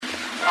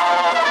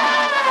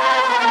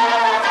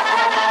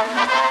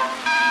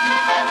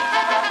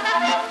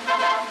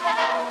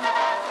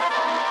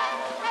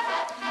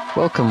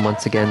Welcome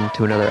once again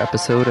to another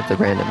episode of the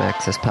Random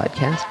Access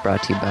Podcast,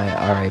 brought to you by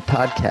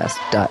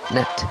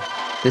rapodcast.net.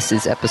 This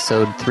is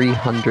episode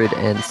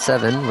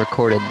 307,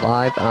 recorded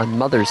live on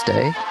Mother's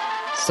Day,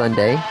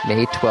 Sunday,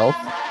 May 12th,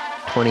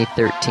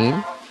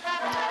 2013.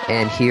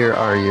 And here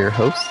are your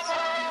hosts.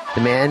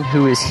 The man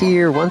who is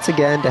here once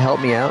again to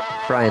help me out,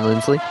 Brian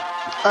Lindsley.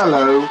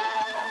 Hello.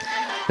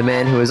 The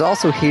man who is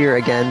also here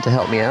again to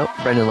help me out,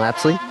 Brendan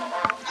Lapsley.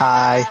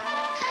 Hi.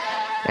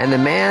 And the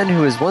man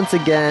who is once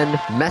again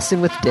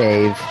messing with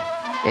Dave,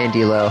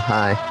 Andy Lowe.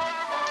 Hi.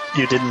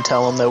 You didn't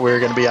tell him that we were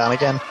going to be on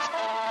again?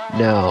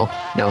 No,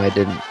 I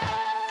didn't.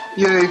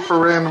 Yay for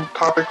random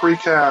topic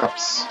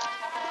recaps.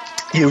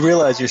 You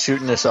realize you're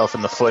shooting yourself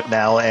in the foot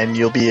now, and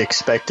you'll be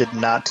expected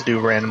not to do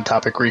random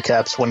topic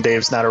recaps when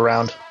Dave's not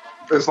around.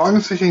 As long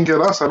as he can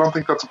get us, I don't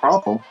think that's a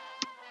problem.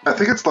 I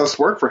think it's less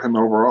work for him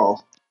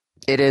overall.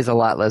 It is a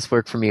lot less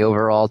work for me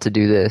overall to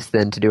do this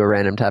than to do a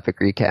random topic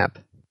recap.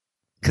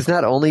 Because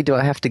not only do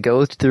I have to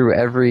go through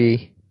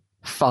every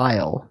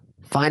file,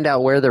 find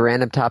out where the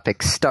random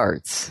topic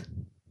starts,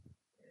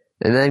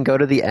 and then go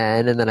to the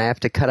end, and then I have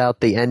to cut out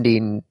the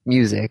ending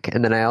music,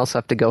 and then I also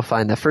have to go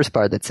find the first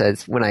part that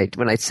says when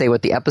I say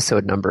what the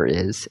episode number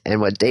is and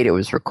what date it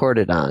was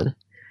recorded on. And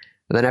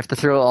then I have to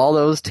throw all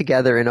those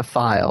together in a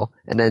file,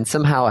 and then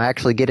somehow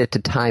actually get it to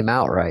time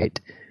out right,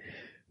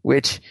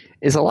 which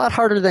is a lot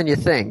harder than you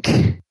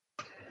think.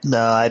 No,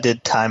 I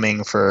did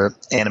timing for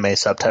anime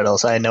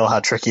subtitles. I know how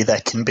tricky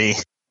that can be.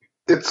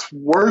 It's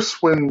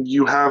worse when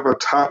you have a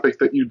topic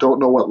that you don't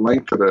know what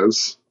length it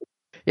is.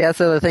 Yeah,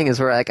 so the thing is,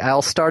 where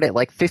I'll start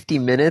at 50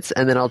 minutes,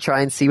 and then I'll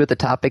try and see what the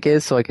topic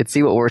is so I could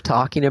see what we're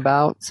talking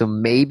about. So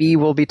maybe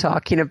we'll be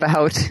talking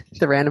about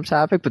the random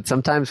topic, but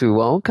sometimes we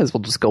won't because we'll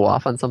just go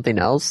off on something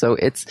else. So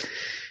it's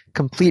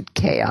complete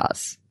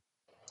chaos.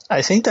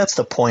 I think that's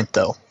the point,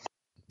 though.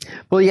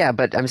 Well, yeah,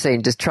 but I'm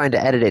saying just trying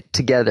to edit it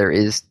together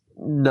is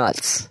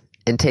nuts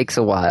and takes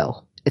a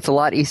while. It's a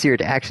lot easier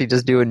to actually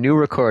just do a new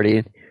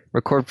recording,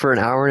 record for an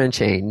hour and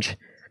change,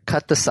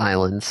 cut the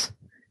silence,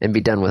 and be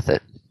done with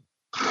it.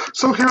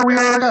 So here we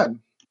are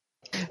again.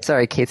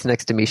 Sorry, Kate's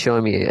next to me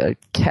showing me a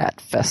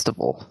cat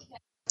festival.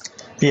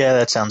 Yeah,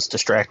 that sounds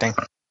distracting.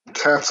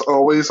 Cats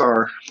always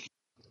are.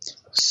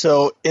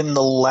 So in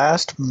the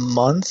last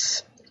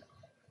month,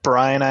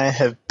 Brian and I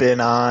have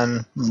been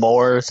on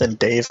more than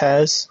Dave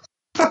has.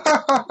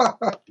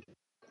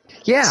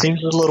 Yeah.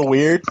 Seems a little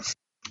weird.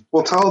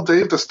 We'll tell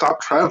Dave to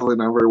stop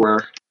traveling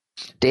everywhere.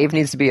 Dave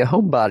needs to be a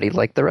homebody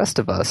like the rest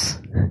of us.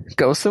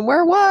 Go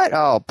somewhere? What?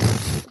 Oh,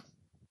 pfft.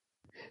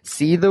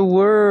 See the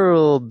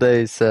world,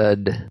 they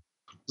said.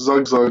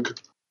 Zug zug.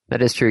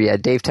 That is true, yeah.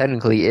 Dave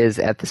technically is,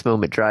 at this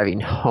moment, driving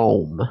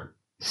home.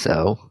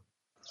 So.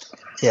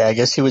 Yeah, I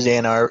guess he was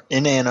in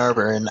Ann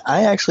Arbor, and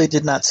I actually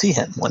did not see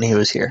him when he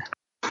was here.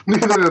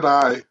 Neither did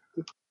I.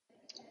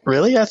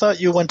 Really? I thought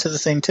you went to the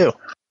thing, too.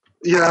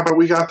 Yeah, but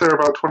we got there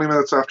about 20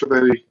 minutes after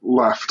they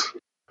left.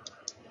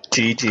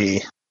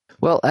 GG.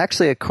 Well,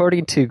 actually,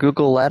 according to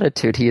Google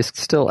Latitude, he is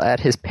still at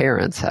his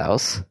parents'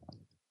 house.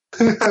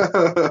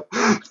 If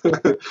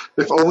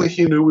only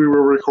he knew we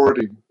were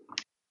recording.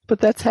 But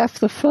that's half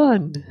the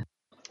fun.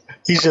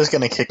 He's just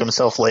going to kick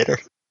himself later.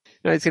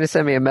 No, he's going to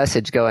send me a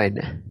message going,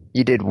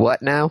 "You did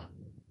what now?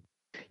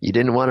 You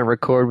didn't want to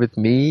record with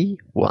me?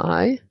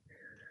 Why?"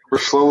 We're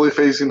slowly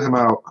phasing him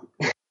out.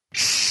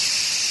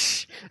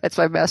 Shh. That's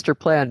my master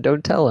plan.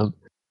 Don't tell him.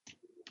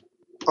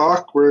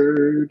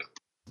 Awkward.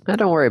 Now,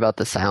 don't worry about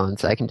the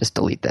silence. I can just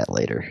delete that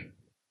later.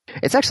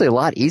 It's actually a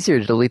lot easier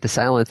to delete the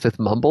silence with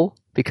Mumble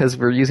because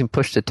we're using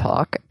push to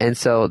talk, and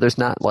so there's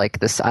not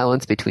the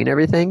silence between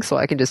everything. So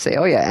I can just say,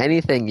 "Oh yeah,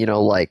 anything,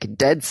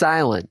 dead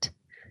silent.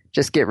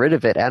 Just get rid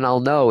of it," and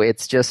I'll know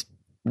it's just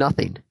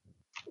nothing.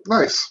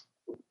 Nice.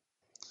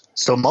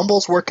 So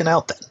Mumble's working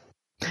out then.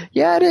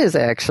 Yeah, it is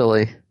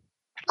actually.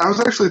 I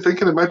was actually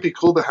thinking it might be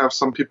cool to have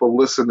some people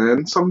listen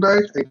in someday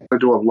and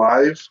do a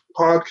live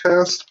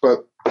podcast,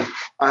 but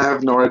I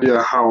have no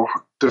idea how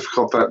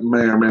difficult that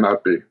may or may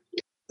not be.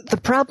 The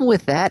problem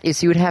with that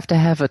is you would have to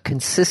have a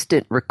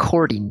consistent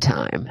recording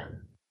time.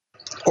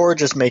 Or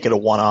just make it a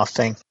one-off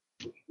thing.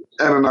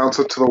 And announce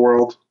it to the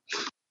world.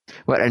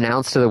 What,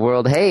 announce to the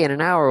world, "Hey, in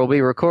an hour we'll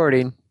be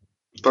recording."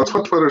 That's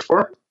what Twitter's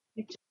for.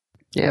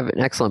 Yeah, an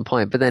excellent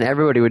point. But then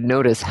everybody would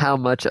notice how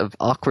much of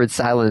awkward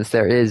silence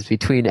there is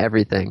between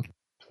everything.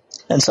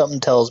 And something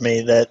tells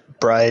me that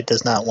Bri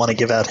does not want to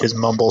give out his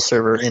Mumble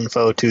server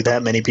info to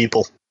that many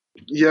people.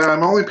 Yeah,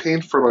 I'm only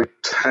paying for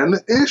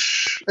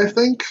 10-ish, I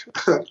think.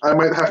 I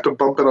might have to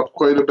bump it up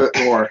quite a bit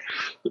more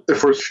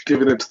if we're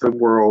giving it to the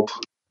world.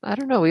 I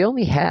don't know, we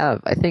only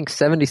have, I think,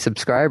 70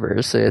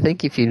 subscribers, so I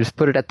think if you just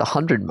put it at the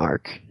 100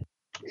 mark.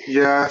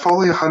 Yeah, if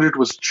only 100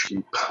 was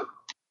cheap.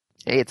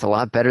 Hey, it's a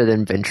lot better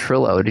than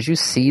Ventrilo. Did you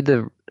see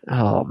the...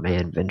 Oh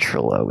man,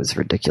 Ventrilo was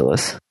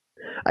ridiculous.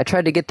 I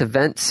tried to get the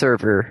Vent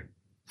server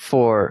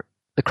for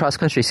the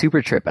cross-country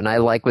super trip, and I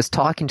was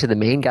talking to the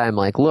main guy. I'm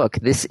like, "Look,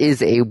 this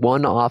is a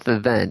one-off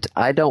event.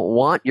 I don't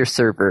want your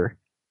server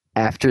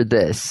after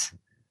this.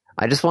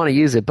 I just want to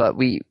use it, but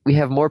we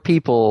have more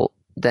people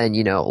than,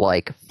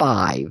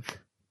 5.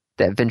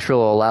 that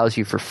Ventrilo allows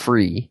you for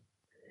free.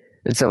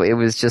 And so it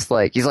was just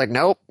like, he's like,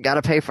 nope,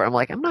 gotta pay for it. I'm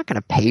like, I'm not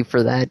gonna pay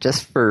for that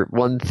just for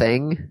one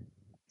thing.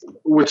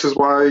 Which is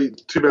why,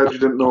 too bad you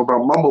didn't know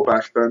about Mumble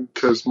back then,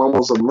 because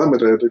Mumble's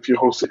unlimited if you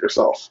host it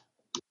yourself.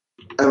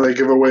 And they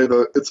give away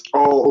it's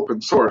all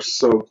open source,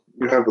 so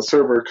you have the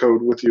server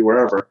code with you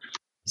wherever.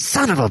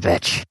 Son of a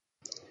bitch.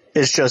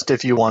 It's just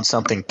if you want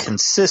something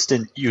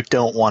consistent, you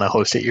don't want to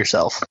host it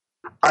yourself.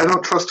 I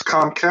don't trust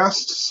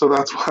Comcast, so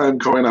that's why I'm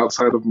going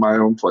outside of my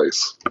own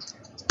place.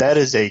 That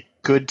is a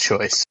good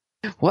choice.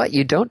 What?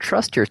 You don't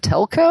trust your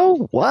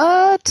telco?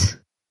 What?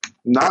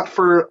 Not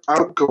for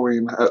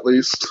outgoing, at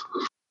least.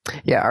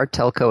 Yeah, our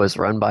telco is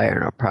run by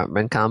an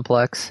apartment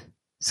complex,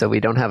 so we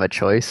don't have a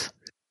choice.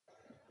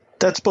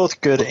 That's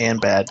both good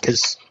and bad,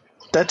 because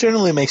that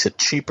generally makes it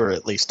cheaper,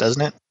 at least,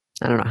 doesn't it?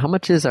 I don't know. How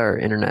much is our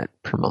internet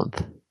per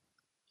month?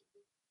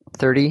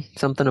 30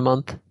 something a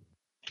month?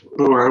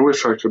 Oh, I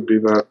wish I could be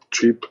that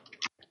cheap.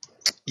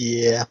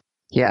 Yeah.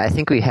 Yeah, I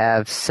think we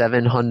have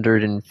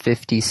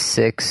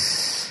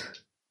 756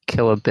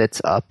 kilobits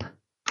up.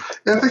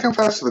 Yeah, I think I'm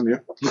faster than you.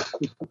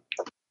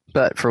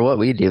 But for what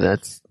we do,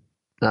 that's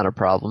not a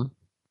problem.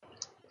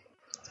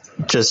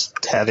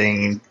 Just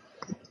having,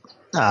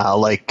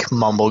 like,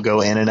 Mumble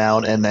go in and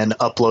out and then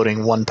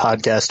uploading one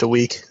podcast a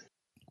week.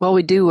 Well,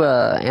 we do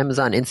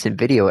Amazon Instant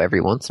Video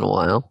every once in a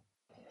while.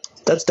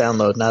 That's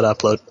download, not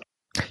upload.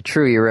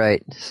 True, you're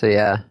right. So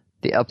yeah,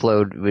 the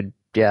upload would,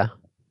 I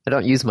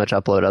don't use much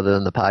upload other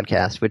than the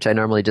podcast, which I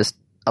normally just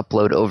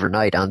upload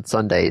overnight on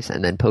Sundays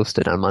and then post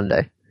it on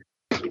Monday.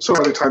 So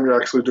anytime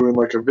you're actually doing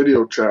like a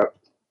video chat,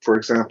 for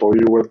example,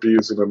 you would be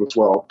using them as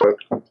well. But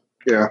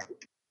yeah.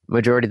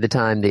 Majority of the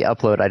time, the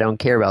upload, I don't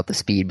care about the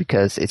speed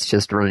because it's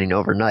just running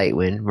overnight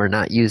when we're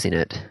not using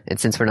it. And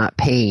since we're not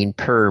paying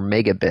per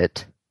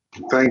megabit.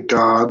 Thank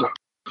God.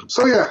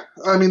 So yeah,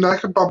 I mean, I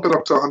could bump it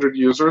up to 100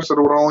 users and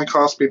it would only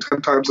cost me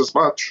 10 times as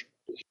much.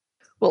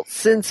 Well,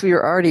 since we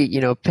were already,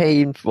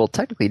 paying, well,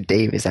 technically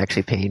Dave is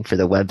actually paying for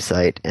the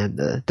website and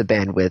the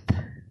bandwidth.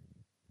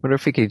 Wonder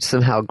if we could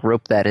somehow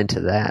rope that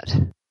into that.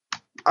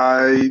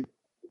 I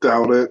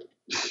doubt it.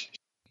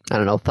 I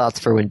don't know, thoughts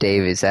for when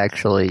Dave is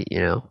actually,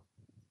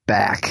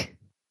 back.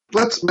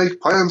 Let's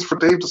make plans for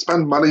Dave to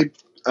spend money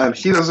and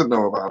he doesn't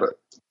know about it.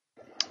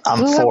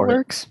 I'm Well, for that it.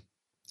 works.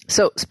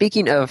 So,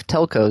 speaking of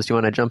telcos, do you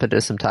want to jump into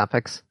some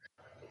topics?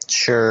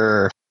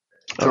 Sure.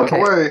 Jump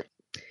away.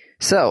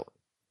 So,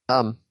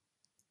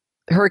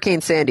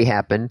 Hurricane Sandy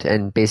happened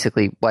and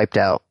basically wiped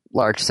out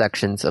large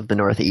sections of the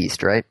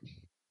Northeast, right?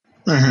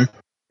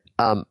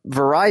 Mm-hmm.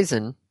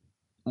 Verizon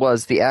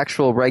was the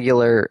actual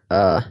regular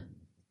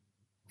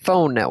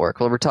phone network.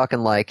 Well, we're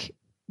talking like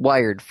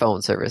wired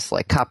phone service,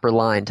 like copper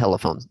line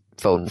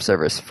phone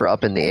service for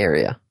up in the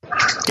area.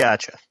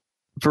 Gotcha.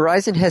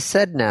 Verizon has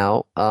said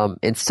now,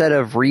 instead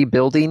of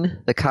rebuilding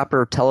the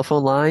copper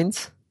telephone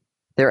lines,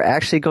 they're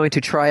actually going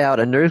to try out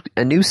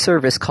a new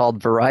service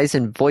called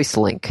Verizon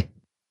VoiceLink,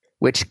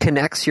 which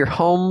connects your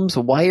home's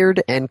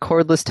wired and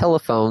cordless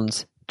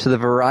telephones to the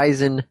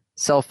Verizon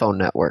cell phone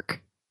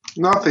network.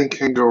 Nothing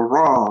can go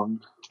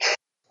wrong.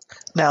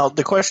 Now,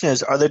 the question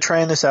is, are they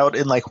trying this out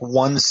in like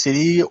one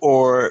city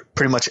or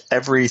pretty much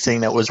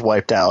everything that was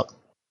wiped out?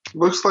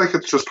 Looks like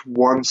it's just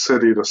one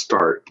city to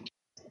start.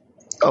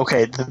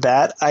 Okay,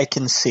 that I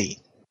can see.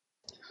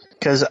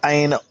 Because,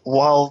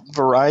 while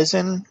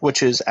Verizon,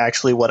 which is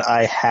actually what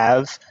I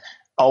have,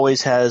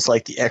 always has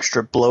like the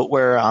extra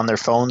bloatware on their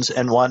phones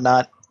and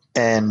whatnot,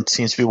 and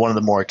seems to be one of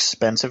the more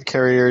expensive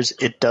carriers,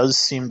 it does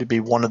seem to be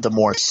one of the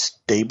more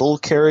stable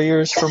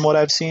carriers from what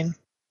I've seen.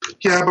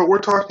 Yeah, but we're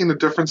talking the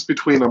difference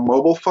between a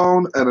mobile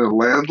phone and a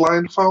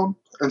landline phone.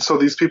 And so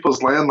these people's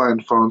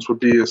landline phones would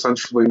be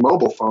essentially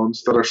mobile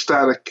phones that are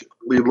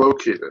statically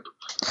located.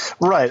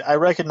 Right. I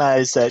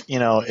recognize that,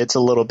 it's a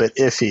little bit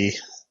iffy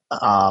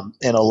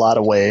in a lot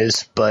of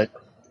ways, but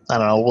I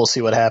don't know. We'll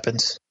see what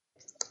happens.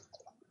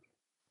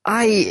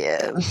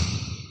 Okay,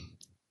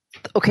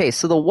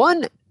 so the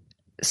one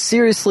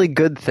seriously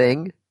good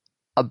thing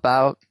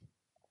about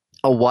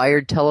a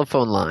wired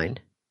telephone line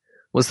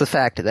was the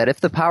fact that if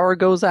the power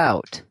goes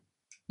out,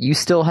 you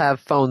still have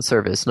phone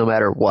service no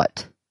matter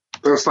what.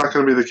 That's not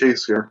going to be the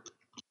case here.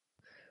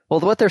 Well,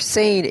 what they're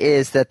saying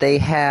is that they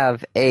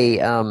have a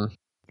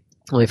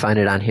let me find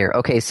it on here.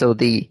 Okay, so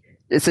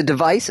it's a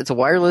device, it's a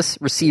wireless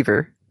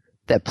receiver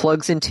that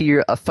plugs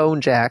into a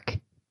phone jack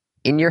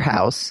in your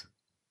house,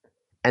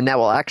 and that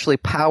will actually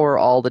power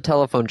all the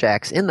telephone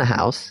jacks in the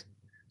house.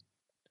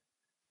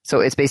 So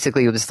it's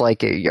basically just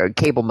like a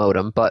cable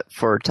modem, but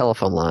for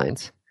telephone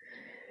lines.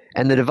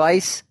 And the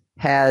device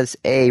has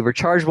a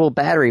rechargeable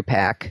battery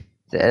pack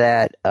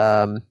that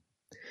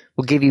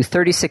will give you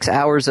 36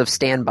 hours of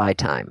standby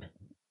time.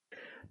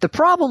 The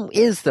problem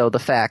is, though, the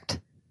fact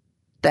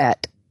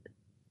that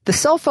the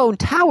cell phone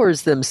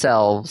towers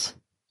themselves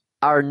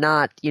are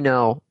not,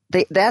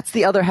 that's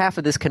the other half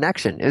of this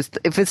connection.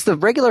 If it's the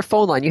regular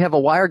phone line, you have a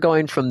wire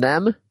going from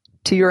them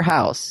to your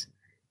house,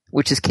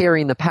 which is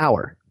carrying the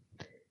power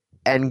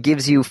and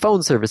gives you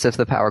phone service if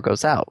the power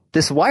goes out.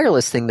 This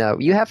wireless thing, though,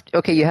 you have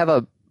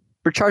a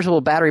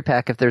rechargeable battery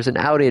pack, if there's an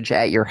outage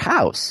at your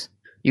house,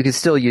 you can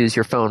still use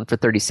your phone for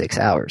 36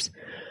 hours.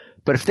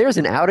 But if there's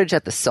an outage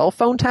at the cell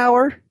phone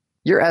tower,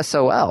 you're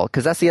SOL,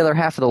 because that's the other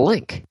half of the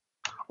link.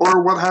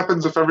 Or what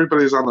happens if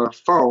everybody's on their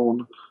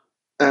phone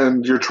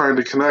and you're trying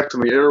to connect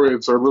and the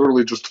airwaves are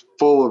literally just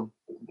full of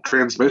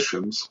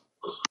transmissions?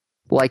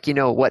 Like,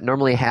 what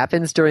normally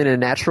happens during a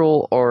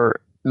natural or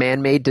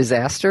man-made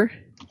disaster?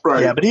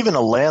 Right. Yeah, but even a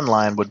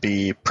landline would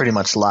be pretty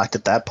much locked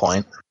at that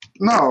point.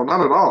 No, not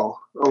at all.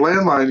 A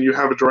landline, you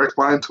have a direct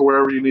line to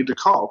wherever you need to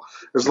call.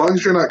 As long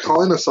as you're not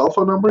calling a cell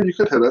phone number, you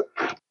could hit it.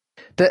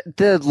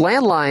 The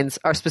landlines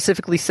are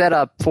specifically set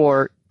up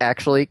for,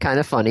 actually, kind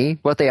of funny,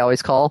 what they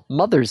always call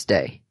Mother's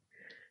Day.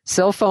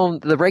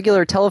 The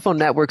regular telephone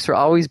networks were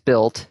always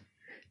built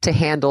to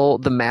handle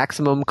the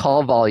maximum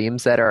call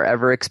volumes that are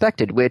ever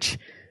expected, which,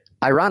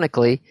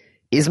 ironically,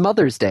 is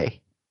Mother's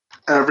Day.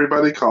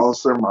 Everybody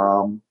calls their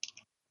mom.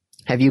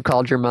 Have you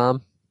called your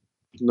mom?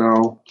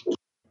 No.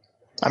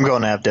 I'm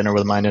going to have dinner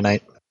with mine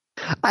tonight.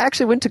 I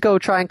actually went to go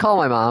try and call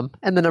my mom,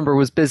 and the number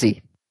was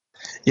busy.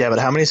 Yeah, but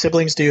how many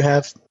siblings do you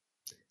have?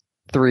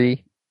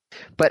 3.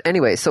 But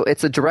anyway, so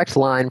it's a direct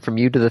line from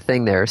you to the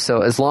thing there.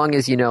 So as long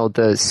as,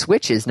 the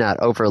switch is not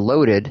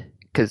overloaded,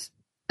 because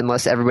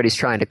unless everybody's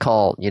trying to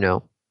call,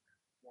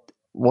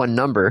 one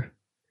number,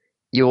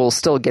 you will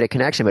still get a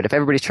connection. But if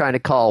everybody's trying to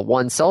call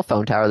one cell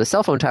phone tower, the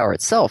cell phone tower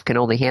itself can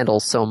only handle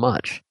so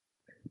much.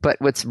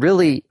 But what's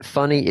really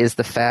funny is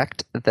the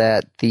fact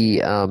that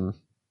there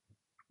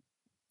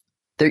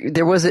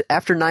was,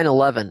 after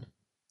 9/11,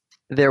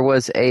 there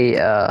was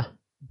a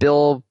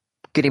bill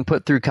getting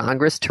put through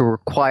Congress to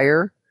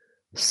require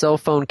cell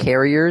phone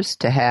carriers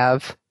to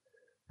have,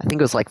 I think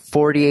it was like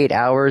 48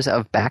 hours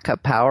of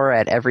backup power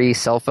at every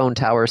cell phone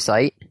tower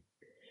site.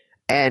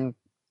 And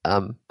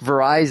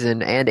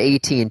Verizon and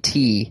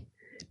AT&T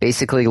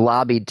basically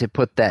lobbied to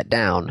put that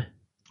down.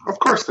 Of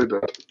course they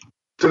did.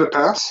 Did it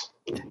pass?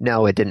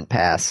 No, it didn't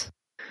pass.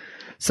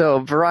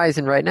 So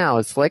Verizon right now,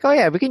 it's like, oh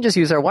yeah, we can just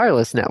use our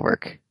wireless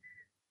network.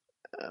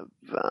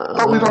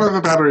 But we don't have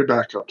a battery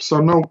backup,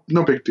 so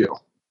no big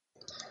deal.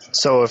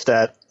 So if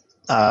that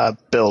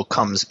bill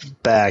comes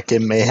back,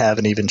 it may have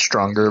an even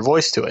stronger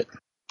voice to it.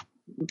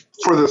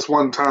 For this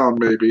one town,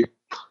 maybe.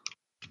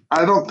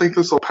 I don't think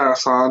this will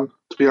pass on,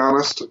 to be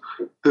honest.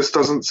 This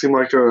doesn't seem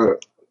like a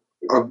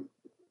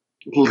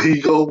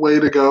legal way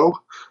to go.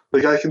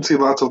 Like, I can see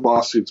lots of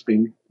lawsuits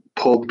being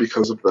pulled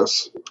because of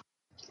this.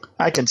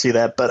 I can see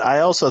that, but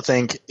I also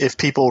think if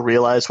people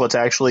realize what's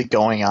actually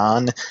going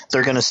on,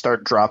 they're going to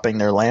start dropping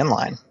their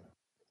landline.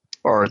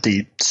 Or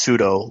the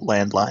pseudo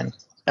landline,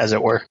 as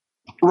it were.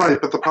 Right,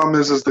 but the problem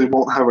is they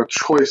won't have a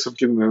choice of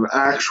getting an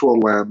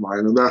actual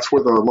landline, and that's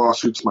where the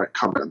lawsuits might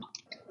come in.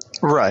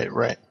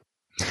 Right.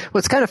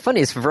 What's kind of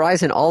funny is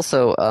Verizon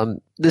also,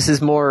 this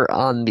is more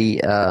on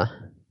the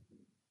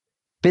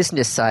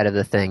business side of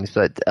the things,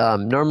 but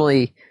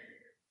normally,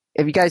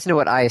 if you guys know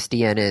what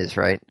ISDN is,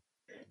 right?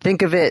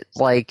 Think of it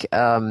like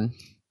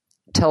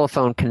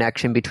telephone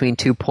connection between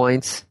 2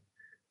 points,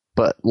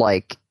 but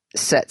like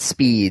set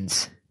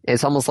speeds.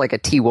 It's almost like a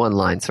T1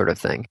 line sort of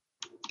thing.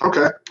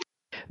 Okay.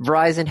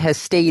 Verizon has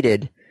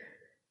stated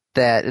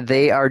that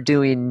they are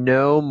doing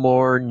no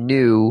more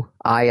new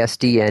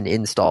ISDN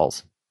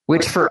installs,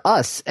 which for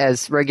us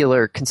as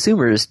regular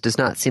consumers does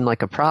not seem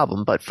like a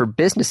problem, but for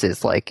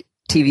businesses like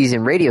TVs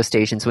and radio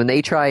stations, when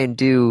they try and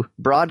do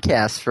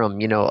broadcasts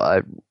from,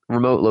 a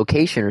remote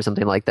location or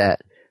something like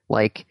that,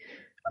 like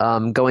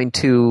going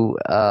to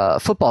a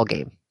football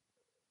game,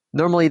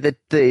 normally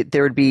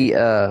there would be,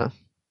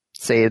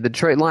 say, the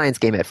Detroit Lions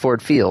game at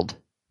Ford Field.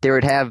 They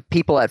would have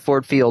people at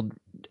Ford Field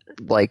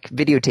like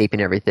videotaping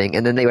everything,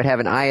 and then they would have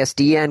an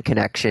ISDN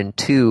connection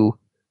to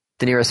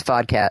the nearest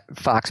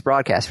Fox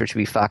broadcast, which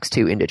would be Fox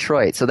 2 in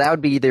Detroit. So that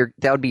would be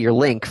your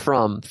link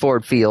from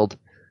Ford Field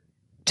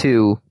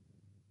to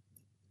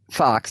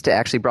Fox to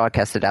actually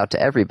broadcast it out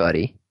to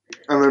everybody.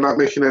 And they're not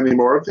making any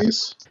more of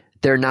these?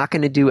 They're not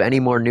going to do any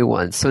more new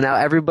ones. So now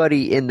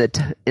everybody in the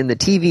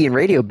TV and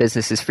radio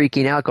business is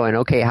freaking out, going,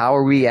 okay, how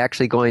are we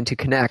actually going to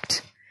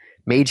connect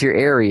major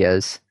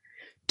areas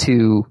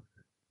to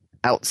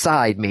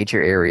outside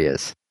major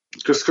areas?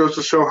 Just goes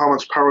to show how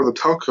much power the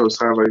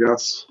telcos have, I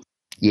guess.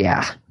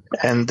 Yeah.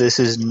 And this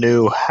is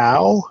new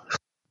how?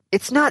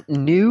 It's not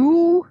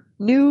new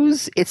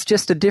news. It's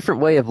just a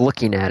different way of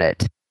looking at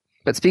it.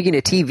 But speaking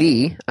of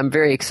TV, I'm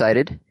very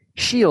excited.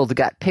 S.H.I.E.L.D.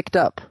 got picked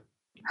up.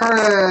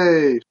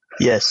 Hooray!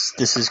 Yes,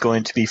 this is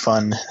going to be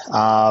fun.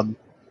 When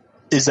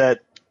is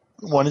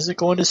it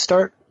going to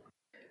start?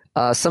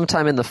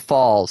 Sometime in the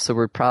fall, so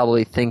we're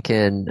probably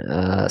thinking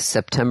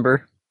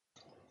September.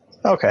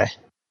 Okay.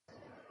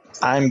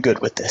 I'm good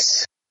with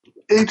this.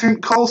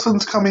 Agent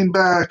Coulson's coming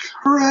back.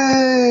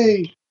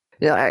 Hooray!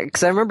 Yeah,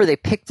 because I remember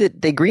ABC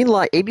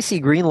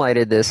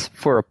greenlighted this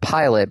for a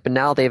pilot, but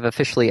now they've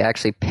officially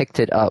actually picked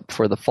it up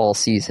for the fall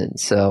season,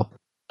 so...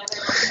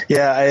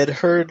 Yeah, I had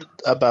heard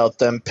about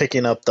them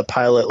picking up the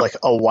pilot like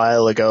a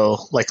while ago,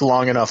 like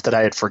long enough that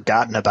I had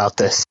forgotten about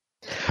this.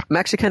 I'm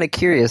actually kind of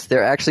curious.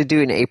 They're actually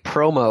doing a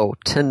promo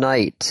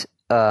tonight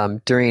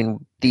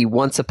during the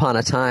Once Upon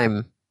a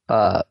Time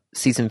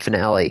season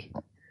finale.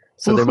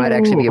 So there might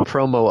actually be a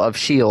promo of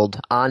S.H.I.E.L.D.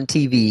 on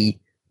TV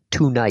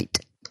tonight.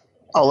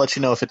 I'll let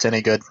you know if it's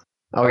any good.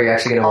 Oh, you're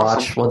actually going to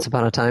watch Once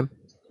Upon a Time?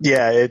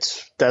 Yeah,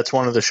 that's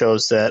one of the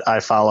shows that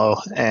I follow,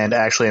 and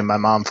actually my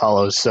mom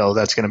follows, so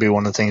that's going to be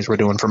one of the things we're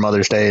doing for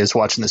Mother's Day is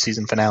watching the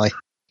season finale.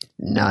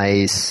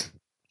 Nice.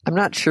 I'm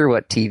not sure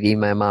what TV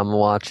my mom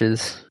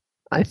watches.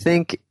 I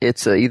think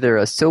it's either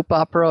a soap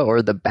opera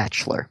or The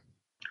Bachelor.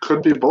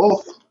 Could be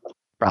both.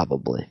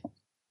 Probably.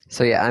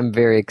 So yeah, I'm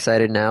very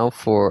excited now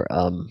for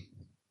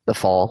the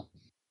fall.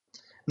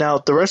 Now,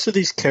 the rest of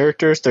these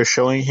characters they're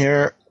showing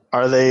here,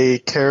 are they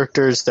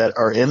characters that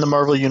are in the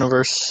Marvel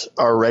Universe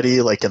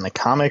already, like in the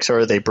comics, or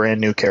are they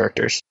brand new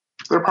characters?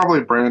 They're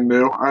probably brand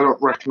new. I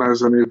don't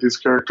recognize any of these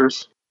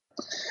characters.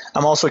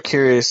 I'm also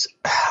curious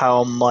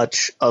how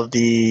much of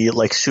the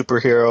like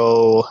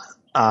superhero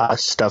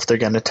stuff they're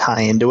going to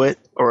tie into it,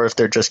 or if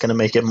they're just going to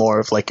make it more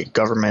of like a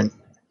government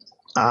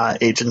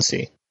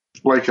agency.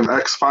 Like in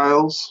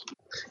X-Files?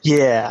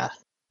 Yeah.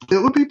 It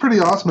would be pretty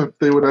awesome if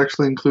they would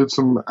actually include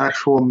some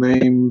actual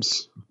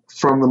names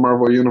from the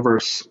Marvel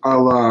Universe, a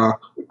la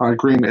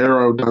Green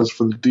Arrow does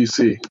for the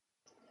DC.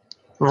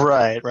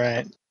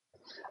 Right.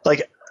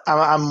 Like,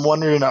 I'm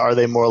wondering, are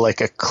they more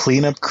like a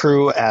cleanup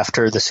crew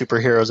after the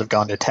superheroes have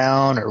gone to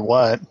town, or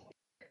what?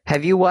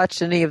 Have you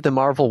watched any of the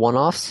Marvel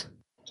one-offs?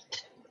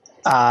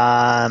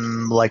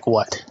 Like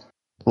what?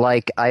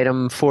 Like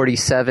Item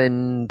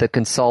 47, The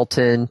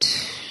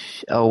Consultant.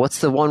 Oh, what's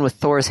the one with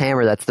Thor's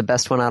hammer? That's the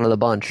best one out of the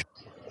bunch.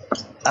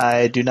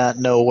 I do not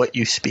know what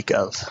you speak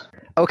of.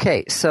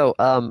 Okay, so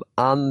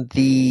on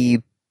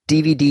the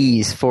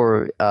DVDs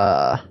for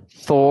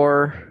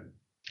Thor,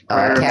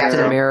 Captain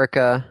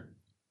America,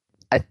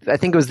 I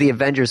think it was the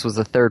Avengers was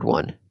the third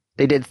one.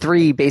 They did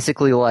 3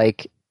 basically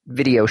like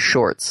video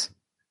shorts.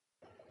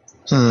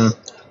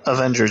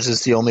 Avengers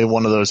is the only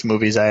one of those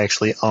movies I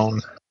actually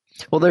own.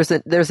 Well, there's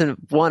a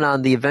one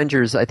on the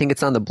Avengers. I think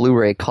it's on the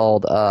Blu-ray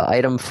called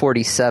Item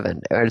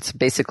 47. It's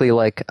basically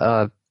like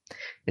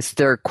it's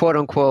their quote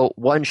unquote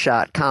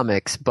one-shot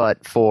comics,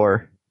 but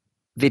for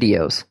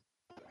videos.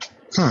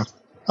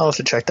 I'll have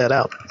to check that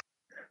out.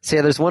 So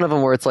yeah, there's one of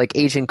them where it's like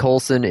Agent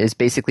Coulson is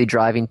basically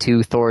driving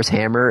to Thor's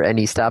hammer, and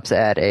he stops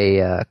at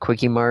a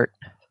Quickie Mart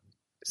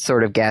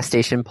sort of gas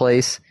station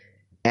place,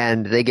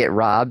 and they get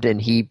robbed, and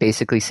he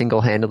basically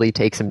single-handedly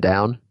takes him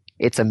down.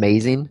 It's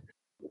amazing.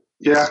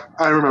 Yeah,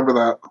 I remember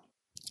that.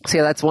 So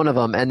yeah, that's one of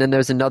them. And then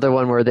there's another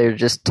one where they're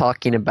just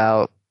talking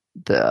about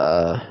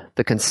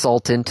the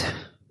consultant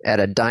at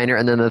a diner.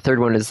 And then the third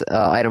one is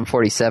Item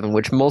 47,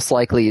 which most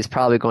likely is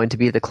probably going to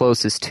be the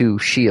closest to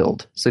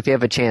S.H.I.E.L.D. So if you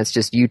have a chance,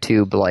 just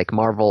YouTube like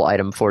Marvel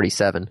Item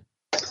 47.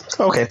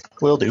 Okay,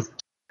 will do.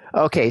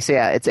 Okay, so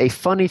yeah, it's A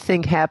Funny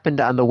Thing Happened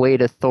on the Way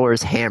to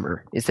Thor's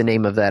Hammer is the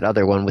name of that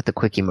other one with the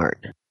Quickie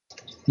Mart.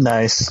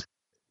 Nice.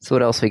 So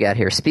what else we got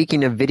here?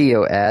 Speaking of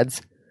video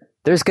ads,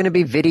 there's going to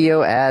be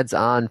video ads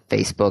on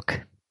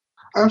Facebook.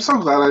 I'm so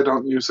glad I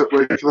don't use it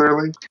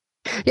regularly.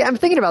 Yeah, I'm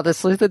thinking about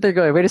this. They're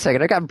going, wait a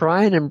second, I got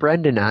Brian and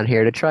Brendan on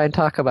here to try and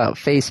talk about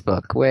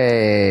Facebook.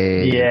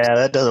 Wait. Yeah,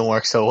 that doesn't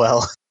work so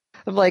well.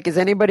 I'm like, is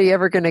anybody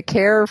ever going to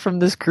care from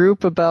this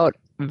group about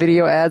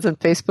video ads on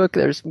Facebook?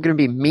 There's going to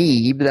be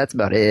me, but that's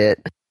about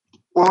it.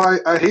 Well,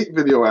 I hate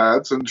video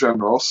ads in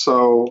general,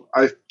 so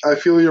I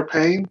feel your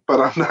pain, but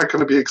I'm not going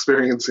to be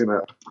experiencing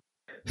it.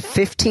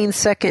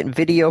 15-second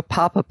video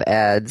pop-up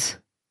ads,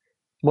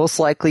 most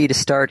likely to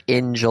start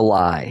in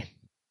July.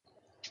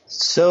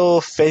 So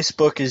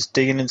Facebook is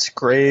digging its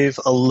grave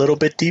a little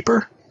bit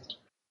deeper?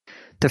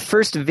 The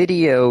first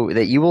video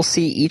that you will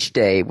see each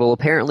day will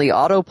apparently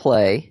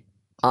autoplay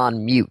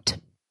on mute.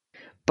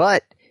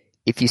 But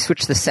if you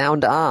switch the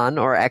sound on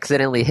or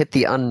accidentally hit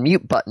the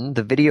unmute button,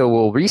 the video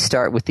will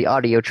restart with the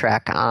audio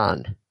track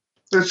on.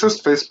 It's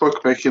just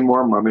Facebook making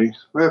more money.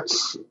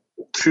 That's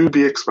to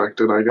be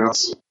expected, I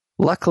guess.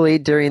 Luckily,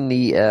 during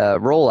the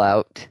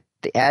rollout,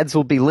 the ads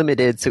will be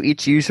limited, so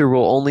each user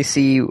will only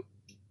see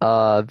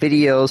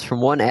videos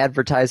from one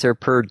advertiser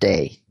per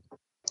day.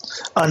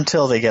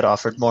 Until they get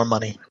offered more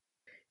money.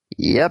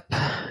 Yep.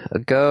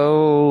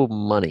 Go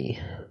money.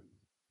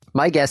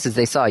 My guess is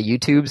they saw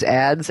YouTube's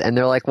ads, and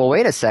they're like, well,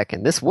 wait a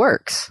second, this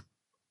works.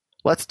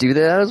 Let's do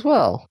that as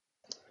well.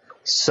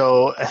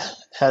 So,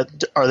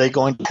 are they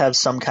going to have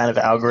some kind of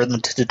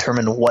algorithm to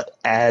determine what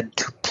ad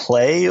to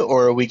play,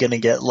 or are we going to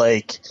get,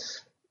 like,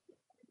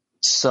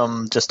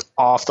 some just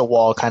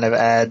off-the-wall kind of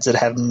ads that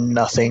have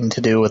nothing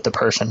to do with the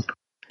person?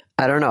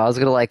 I don't know. I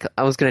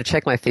was gonna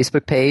check my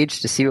Facebook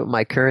page to see what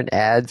my current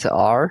ads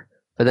are,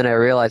 but then I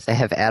realized I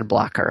have ad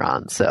blocker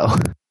on, so.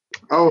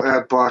 Oh,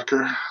 ad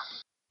blocker.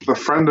 The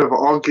friend of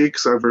all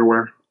geeks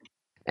everywhere.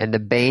 And the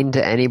bane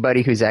to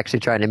anybody who's actually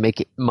trying to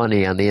make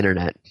money on the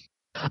internet.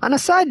 On a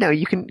side note,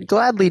 you can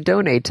gladly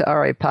donate to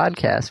RA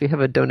Podcast. We have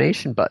a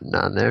donation button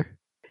on there.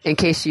 In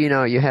case you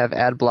have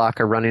ad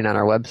blocker running on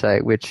our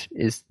website, which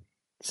is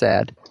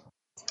sad.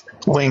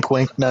 Wink,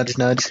 wink, nudge,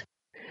 nudge.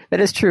 That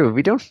is true.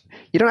 You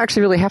don't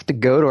actually really have to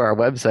go to our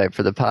website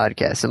for the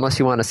podcast unless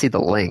you want to see the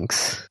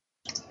links.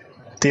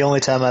 The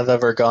only time I've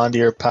ever gone to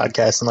your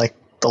podcast in like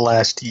the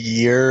last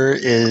year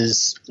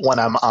is when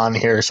I'm on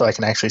here so I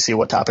can actually see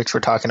what topics we're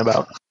talking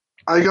about.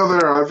 I go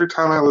there every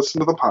time I listen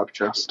to the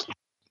podcast.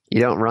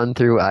 You don't run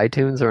through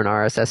iTunes or an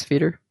RSS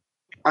feeder?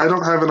 I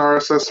don't have an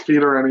RSS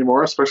feeder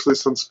anymore, especially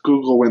since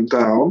Google went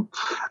down,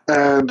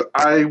 and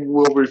I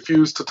will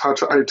refuse to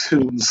touch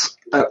iTunes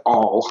at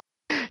all.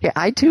 Yeah,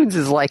 iTunes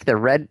is like the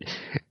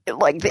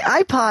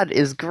iPod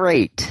is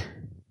great.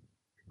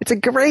 It's a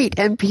great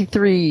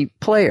MP3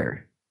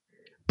 player.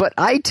 But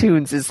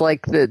iTunes is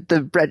like the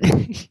bread.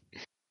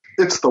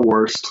 It's the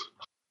worst.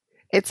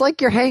 It's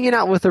like you're hanging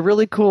out with a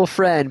really cool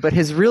friend, but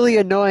his really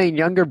annoying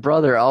younger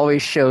brother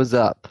always shows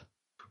up.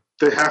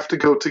 They have to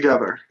go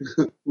together.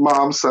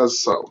 Mom says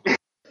so.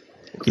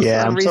 Yeah,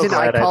 For some I'm reason so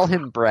glad I call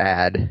him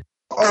Brad.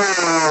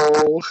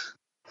 Oh.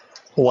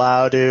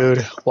 Wow,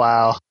 dude.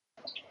 Wow.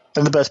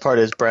 And the best part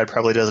is Brad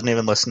probably doesn't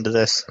even listen to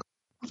this.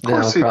 Of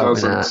course he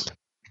probably doesn't.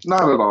 not.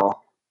 Not at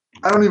all.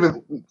 I don't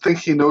even think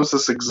he knows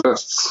this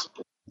exists.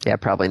 Yeah,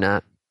 probably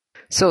not.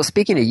 So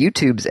speaking of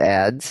YouTube's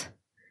ads,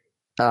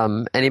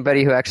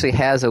 anybody who actually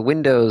has a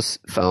Windows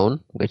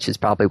phone, which is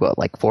probably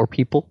like 4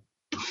 people?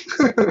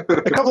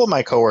 A couple of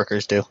my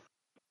coworkers do.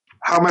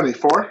 How many?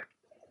 4?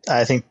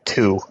 I think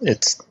 2.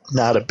 It's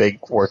not a big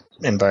work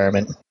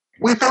environment.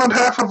 We found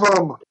half of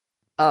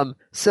them.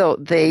 So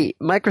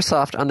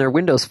Microsoft on their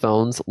Windows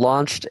phones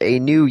launched a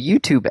new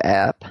YouTube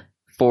app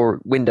for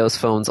Windows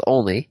phones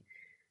only,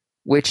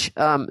 which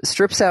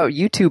strips out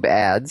YouTube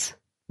ads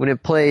when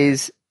it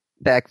plays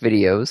back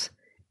videos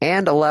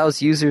and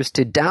allows users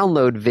to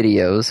download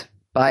videos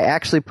by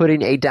actually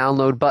putting a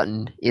download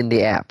button in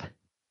the app.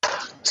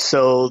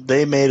 So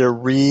they made a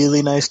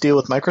really nice deal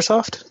with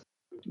Microsoft?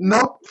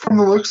 Nope, from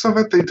the looks of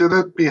it, they did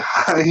it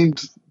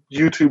behind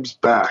YouTube's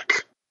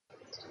back.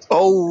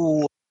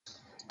 Oh,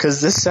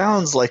 because this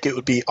sounds like it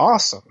would be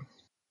awesome.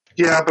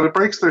 Yeah, but it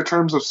breaks their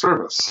terms of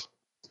service.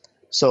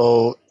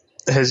 So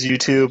has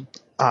YouTube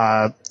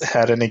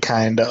had any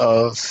kind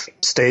of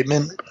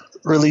statement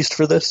released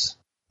for this?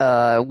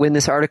 When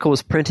this article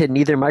was printed,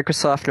 neither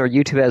Microsoft nor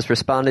YouTube has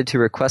responded to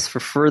requests for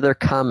further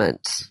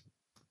comments.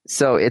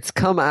 So it's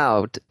come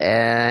out,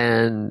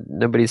 and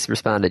nobody's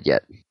responded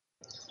yet.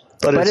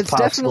 But it's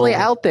definitely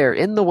out there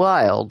in the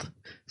wild.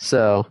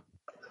 So,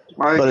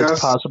 it's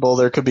possible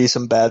there could be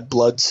some bad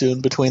blood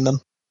soon between them.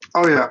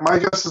 Oh yeah, my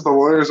guess is the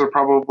lawyers are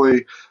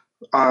probably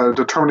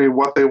determining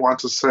what they want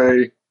to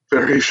say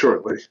very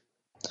shortly.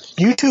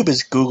 YouTube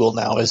is Google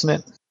now, isn't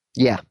it?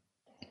 Yeah.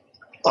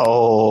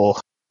 Oh,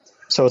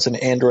 so it's an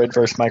Android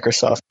versus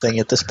Microsoft thing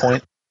at this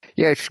point?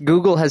 Yeah,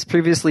 Google has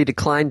previously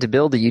declined to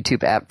build a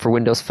YouTube app for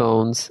Windows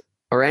phones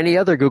or any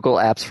other Google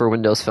apps for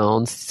Windows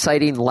phones,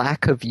 citing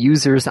lack of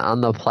users on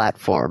the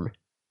platform.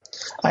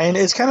 I mean,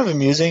 it's kind of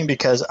amusing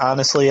because,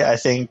 honestly, I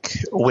think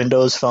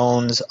Windows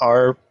phones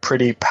are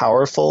pretty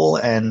powerful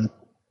and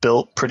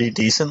built pretty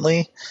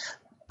decently,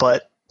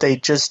 but they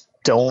just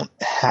don't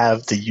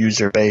have the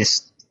user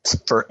base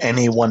for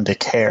anyone to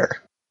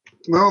care.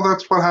 Well,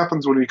 that's what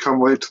happens when you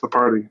come late to the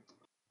party.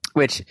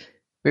 Which,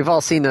 we've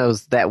all seen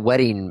that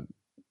wedding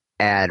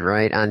ad,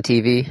 right, on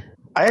TV?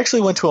 I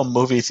actually went to a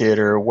movie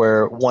theater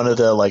where one of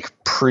the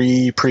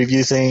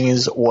preview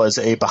things was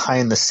a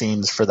behind the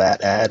scenes for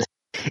that ad.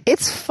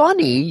 It's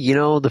funny,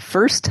 the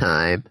first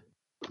time.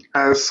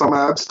 As some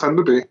ads tend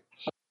to be.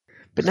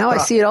 But now I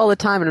see it all the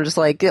time and I'm just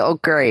like, oh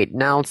great,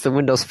 now it's the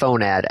Windows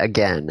Phone ad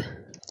again.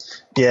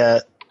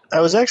 Yeah,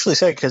 I was actually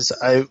sad because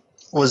I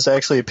was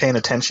actually paying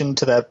attention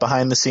to that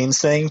behind the scenes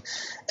thing,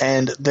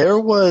 and there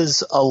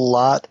was a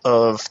lot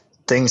of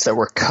things that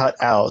were cut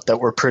out that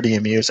were pretty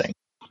amusing.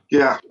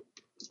 Yeah,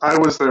 I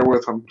was there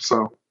with him,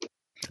 so.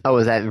 Oh,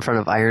 was that in front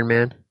of Iron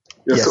Man?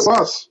 Yes, it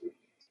was.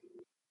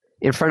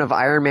 In front of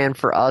Iron Man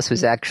for us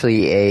was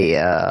actually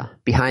a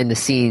behind the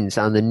scenes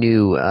on the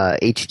new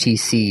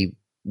HTC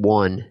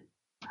One.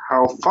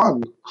 How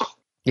fun.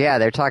 Yeah,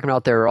 they're talking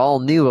about their all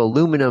new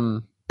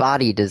aluminum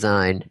body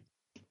design.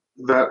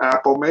 That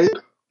Apple made?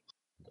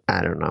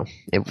 I don't know.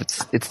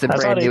 It's the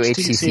brand new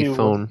HTC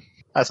phone.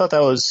 I thought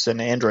that was an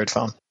Android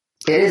phone.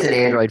 It is an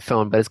Android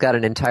phone, but it's got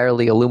an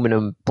entirely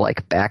aluminum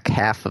back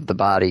half of the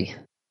body.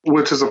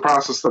 Which is a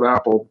process that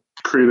Apple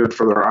created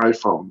for their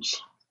iPhones.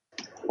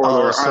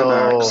 Or their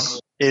iMacs.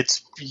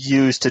 It's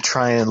used to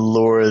try and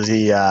lure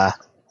the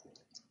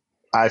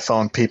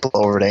iPhone people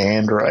over to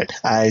Android.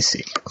 I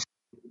see.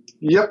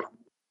 Yep.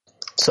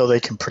 So they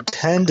can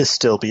pretend to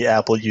still be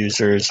Apple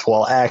users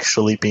while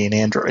actually being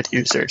Android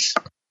users.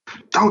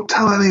 Don't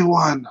tell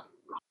anyone.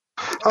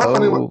 How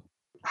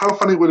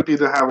funny would it be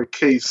to have a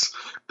case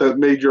that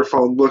made your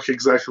phone look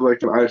exactly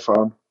like an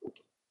iPhone,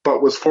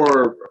 but was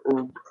for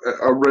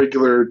a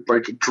regular,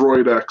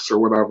 Droid X or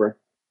whatever?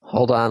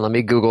 Hold on, let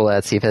me Google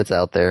that, see if it's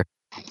out there.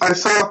 I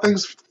saw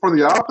things for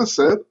the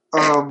opposite.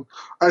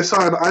 I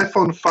saw an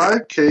iPhone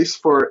 5 case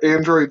for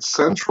Android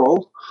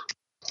Central.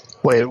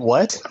 Wait,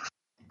 what?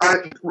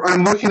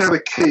 I'm looking at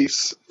a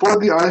case for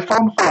the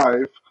iPhone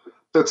 5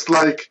 that's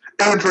like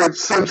Android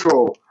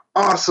Central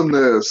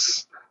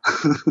awesomeness.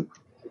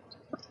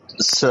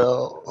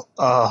 So,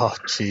 oh,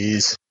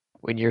 jeez.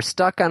 when you're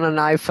stuck on an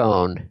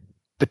iPhone,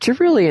 but you're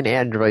really an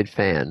Android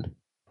fan,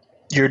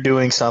 You're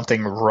doing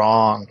something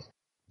wrong.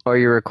 or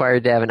you're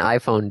required to have an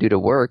iPhone due to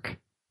work.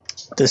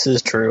 This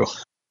is true.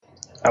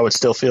 I would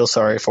still feel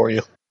sorry for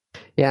you.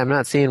 Yeah, I'm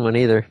not seeing one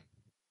either.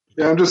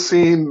 Yeah, I'm just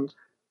seeing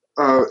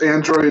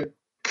Android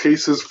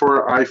cases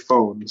for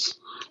iPhones.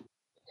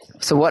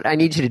 So what I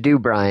need you to do,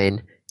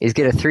 Brian, is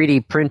get a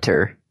 3D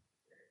printer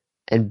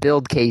and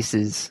build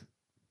cases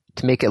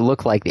to make it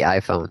look like the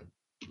iPhone.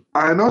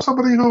 I know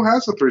somebody who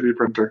has a 3D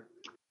printer.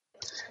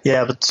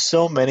 Yeah, but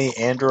so many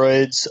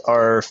Androids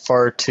are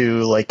far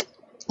too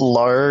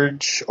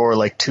large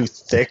or too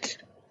thick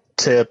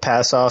to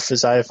pass off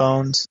as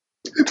iPhones.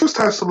 It just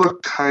has to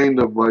look kind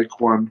of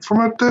like one from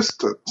a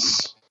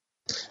distance.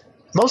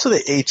 Most of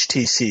the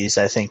HTCs,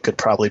 I think, could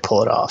probably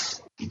pull it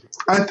off.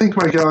 I think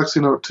my Galaxy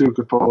Note 2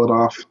 could pull it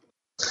off.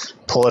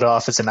 Pull it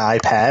off as an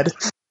iPad.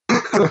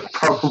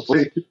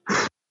 Probably.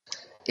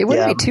 It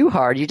wouldn't be too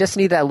hard. You just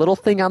need that little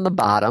thing on the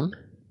bottom,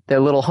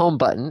 that little home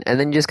button, and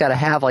then you just got to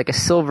have a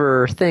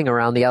silver thing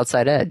around the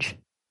outside edge.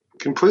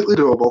 Completely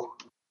doable.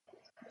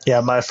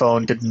 Yeah, my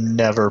phone could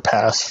never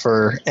pass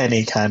for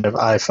any kind of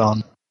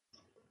iPhone.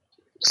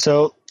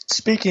 So,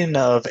 speaking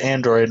of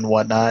Android and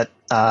whatnot,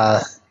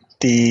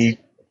 the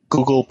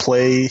Google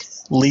Play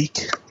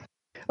leak.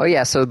 Oh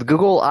yeah, so the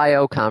Google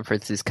I/O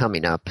conference is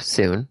coming up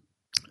soon.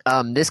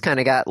 This kind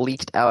of got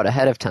leaked out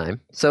ahead of time.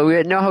 So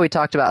we know how we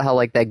talked about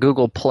how that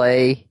Google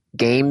Play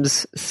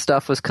games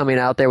stuff was coming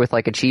out there with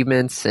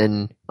achievements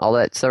and all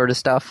that sort of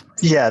stuff.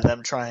 Yeah,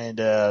 them trying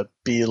to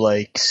be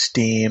like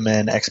Steam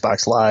and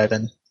Xbox Live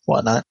and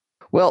whatnot.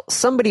 Well,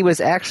 somebody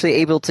was actually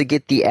able to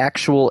get the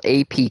actual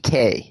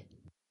APK.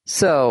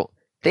 So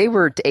they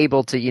were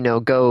able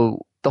to,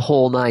 go the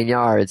whole 9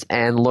 yards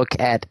and look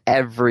at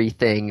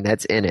everything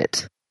that's in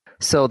it.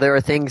 So there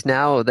are things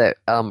now that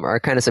are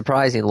kind of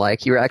surprising,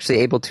 like you're actually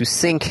able to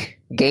sync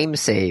game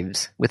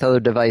saves with other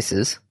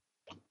devices.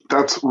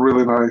 That's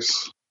really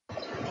nice.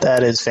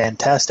 That is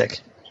fantastic.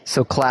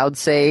 So cloud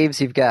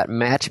saves, you've got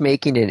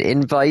matchmaking and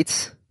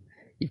invites,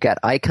 you've got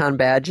icon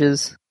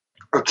badges.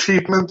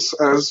 Achievements,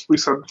 as we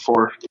said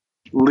before.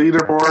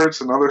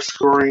 Leaderboards and other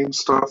scoring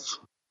stuff.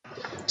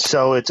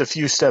 So it's a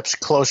few steps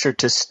closer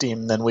to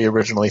Steam than we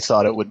originally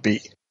thought it would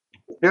be.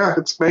 Yeah,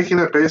 it's making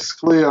it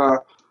basically a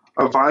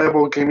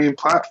viable gaming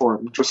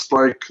platform, just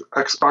like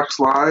Xbox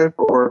Live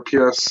or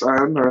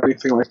PSN or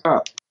anything like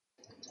that.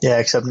 Yeah,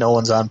 except no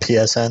one's on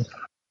PSN.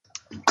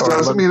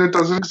 Doesn't mean it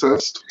doesn't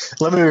exist.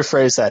 Let me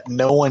rephrase that.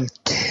 No one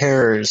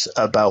cares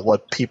about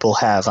what people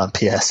have on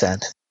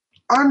PSN.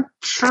 I'm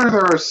sure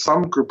there are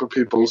some group of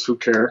people who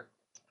care,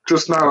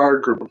 just not our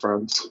group of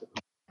friends.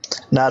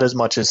 Not as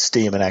much as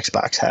Steam and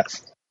Xbox have.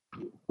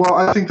 Well,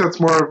 I think that's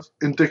more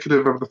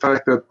indicative of the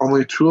fact that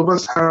only two of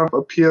us have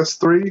a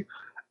PS3,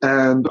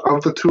 and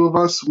of the two of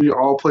us, we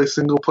all play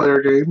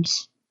single-player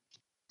games.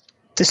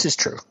 This is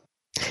true.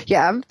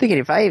 Yeah, I'm thinking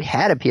if I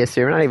had a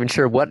PS3, I'm not even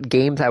sure what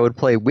games I would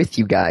play with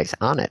you guys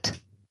on it.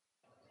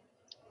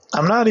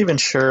 I'm not even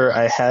sure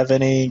I have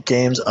any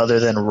games other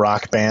than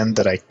Rock Band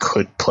that I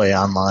could play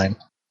online.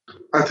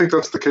 I think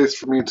that's the case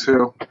for me,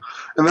 too.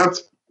 And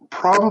that's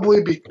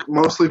probably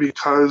mostly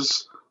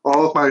because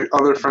all of my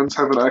other friends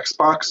have an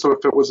Xbox, so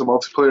if it was a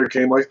multiplayer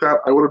game like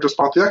that, I would have just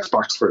bought the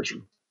Xbox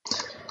version.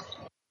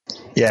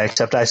 Yeah,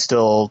 except I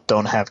still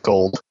don't have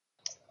gold.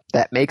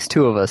 That makes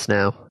two of us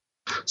now.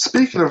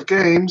 Speaking of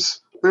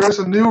games, there's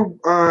a new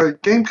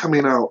game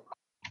coming out.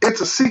 It's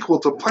a sequel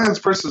to Plants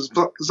vs.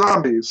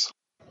 Zombies.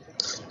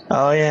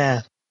 Oh,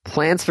 yeah.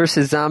 Plants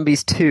vs.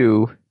 Zombies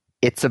 2,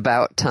 It's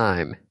About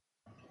Time.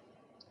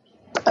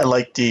 I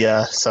like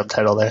the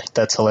subtitle there.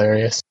 That's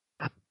hilarious.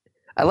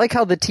 I like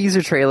how the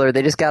teaser trailer,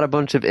 they just got a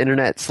bunch of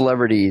internet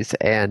celebrities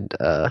and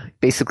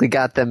basically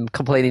got them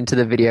complaining to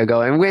the video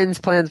going, when's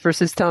Plants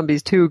vs.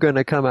 Zombies 2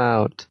 gonna come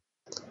out?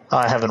 Oh,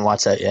 I haven't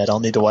watched that yet. I'll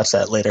need to watch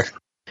that later.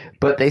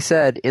 But they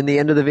said in the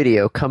end of the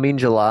video, coming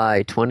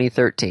July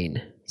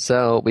 2013.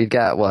 So we've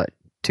got,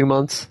 2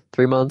 months?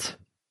 3 months?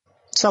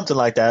 Something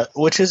like that,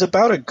 which is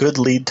about a good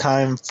lead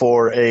time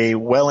for a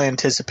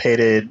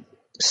well-anticipated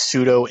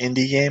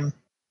pseudo-indie game.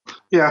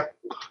 Yeah.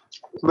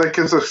 That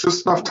gives us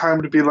just enough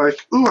time to be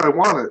like, ooh, I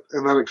want it.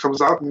 And then it comes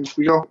out and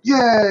we go,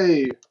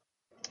 yay!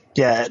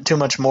 Yeah, too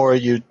much more,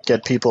 you'd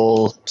get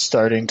people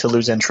starting to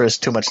lose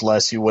interest. Too much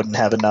less, you wouldn't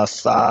have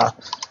enough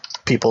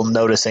people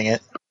noticing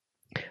it.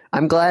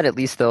 I'm glad at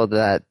least, though,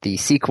 that the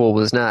sequel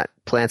was not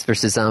Plants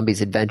vs.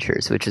 Zombies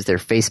Adventures, which is their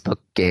Facebook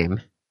game.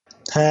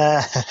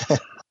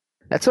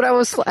 That's what I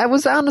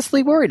was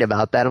honestly worried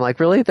about that. I'm like,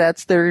 really?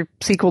 That's their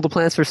sequel to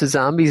Plants vs.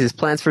 Zombies? Is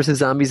Plants vs.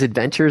 Zombies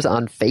Adventures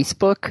on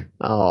Facebook?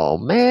 Oh,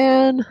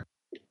 man.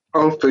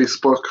 Oh,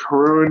 Facebook.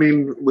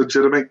 Ruining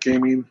legitimate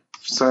gaming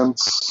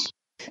sense.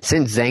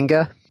 Since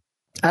Zynga?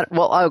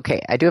 Well,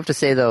 okay. I do have to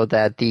say, though,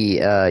 that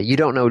the You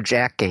Don't Know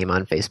Jack game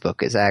on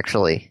Facebook is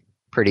actually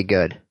pretty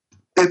good.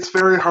 It's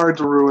very hard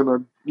to ruin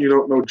a You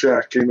Don't Know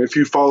Jack game if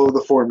you follow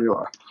the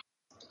formula.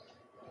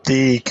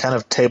 The kind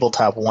of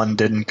tabletop one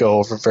didn't go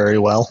over very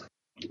well.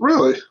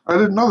 Really? I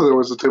didn't know there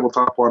was a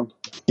tabletop one.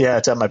 Yeah,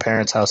 it's at my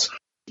parents' house.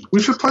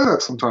 We should play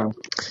that sometime.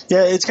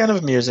 Yeah, it's kind of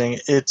amusing.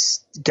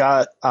 It's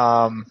got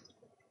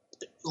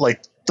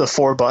like the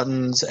 4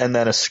 buttons and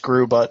then a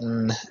screw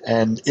button,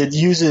 and it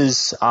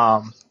uses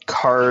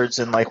cards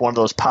and like one of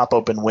those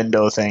pop-open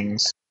window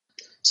things.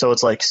 So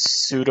it's like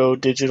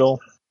pseudo-digital.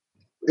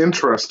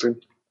 Interesting.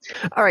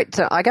 All right,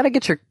 so I got to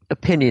get your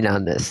opinion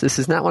on this. This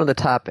is not one of the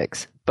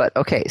topics, but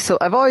okay. So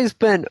I've always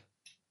been.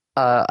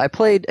 I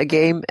played a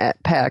game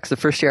at PAX the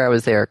first year I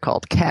was there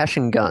called Cash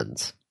and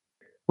Guns,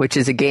 which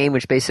is a game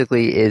which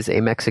basically is a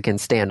Mexican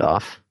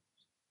standoff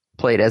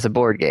played as a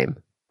board game.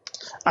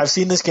 I've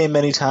seen this game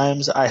many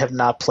times. I have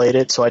not played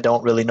it, so I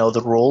don't really know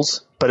the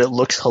rules, but it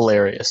looks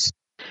hilarious.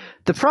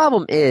 The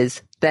problem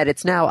is that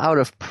it's now out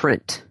of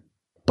print,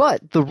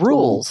 but the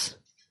rules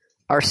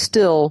are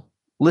still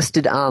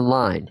listed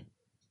online.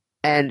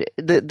 And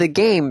the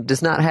game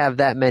does not have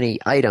that many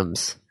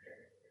items.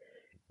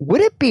 Would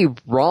it be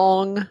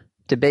wrong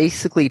to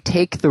basically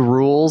take the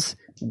rules,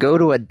 go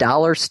to a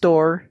dollar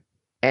store,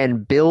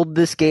 and build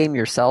this game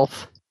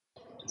yourself?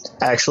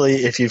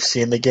 Actually, if you've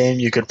seen the game,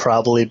 you could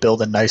probably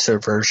build a nicer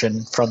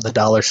version from the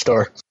dollar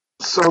store.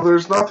 So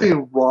there's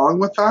nothing wrong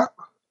with that,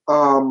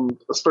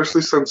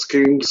 especially since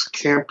games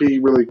can't be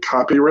really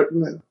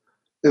copywritten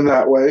in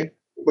that way.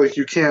 Like,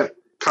 you can't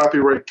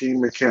copyright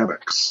game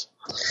mechanics.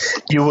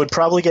 You would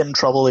probably get in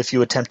trouble if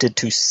you attempted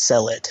to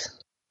sell it.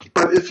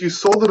 But if you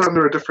sold it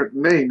under a different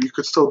name, you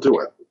could still do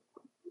it.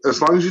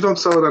 As long as you don't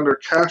sell it under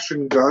Cash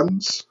and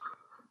Guns,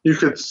 you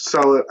could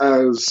sell it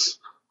as,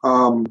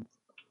 I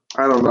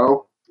don't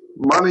know,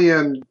 Money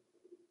and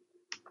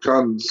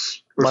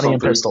Guns. Or Money something.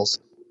 and Pistols.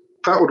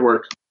 That would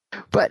work.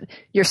 But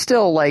you're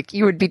still like,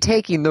 you would be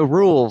taking the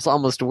rules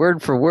almost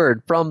word for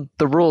word from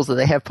the rules that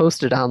they have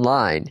posted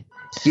online.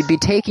 You'd be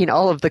taking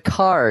all of the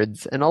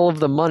cards and all of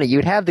the money.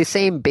 You'd have the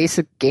same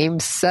basic game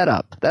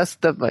setup.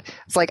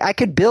 It's like I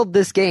could build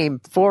this game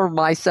for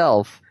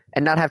myself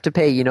and not have to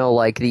pay,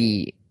 like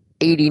the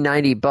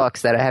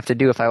 $80-$90 that I have to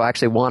do if I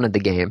actually wanted the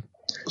game.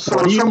 So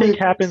What do you think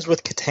happens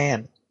with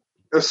Catan?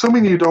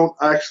 Assuming you don't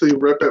actually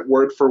rip it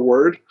word for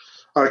word,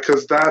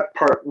 because that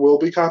part will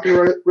be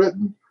copyright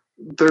written,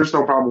 there's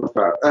no problem with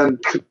that.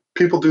 And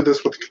people do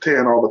this with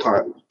Catan all the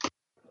time.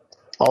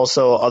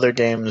 Also, other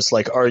games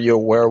like Are You a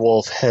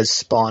Werewolf has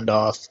spawned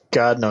off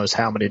God knows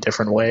how many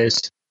different ways.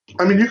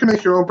 I mean, you can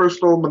make your own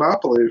personal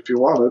Monopoly if you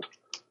wanted,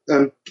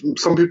 and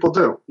some people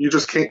do. You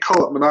just can't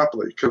call it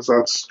Monopoly because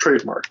that's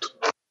trademarked.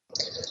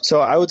 So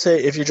I would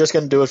say if you're just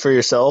going to do it for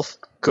yourself,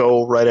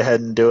 go right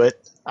ahead and do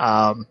it.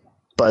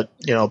 But,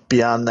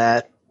 beyond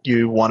that,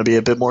 you want to be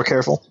a bit more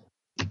careful.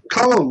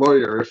 Call a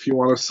lawyer if you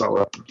want to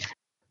sell it.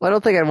 Well, I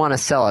don't think I'd want to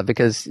sell it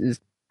because it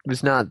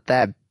was not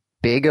that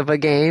big of a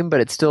game, but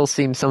it still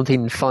seems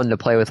something fun to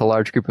play with a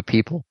large group of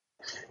people.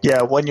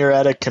 Yeah, when you're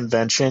at a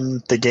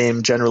convention, the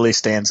game generally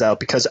stands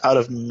out because out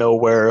of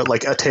nowhere,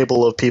 like a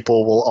table of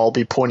people will all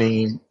be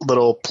pointing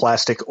little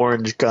plastic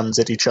orange guns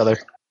at each other.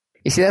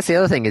 You see, that's the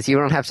other thing is you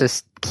don't have to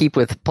keep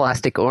with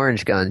plastic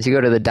orange guns. You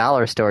go to the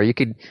dollar store. You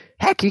could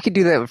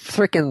do that with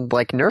frickin'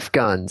 like Nerf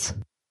guns.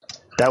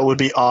 That would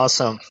be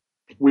awesome.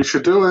 We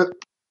should do it.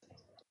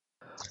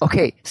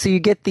 Okay, so you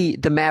get the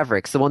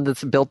Mavericks, the one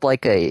that's built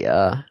like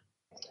a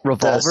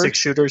revolver. 6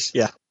 shooters,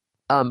 yeah.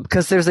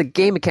 Because there's a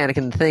game mechanic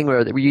in the thing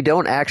where you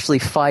don't actually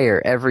fire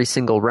every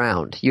single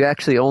round. You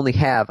actually only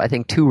have, I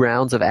think, 2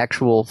 rounds of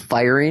actual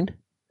firing.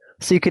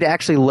 So you could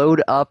actually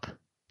load up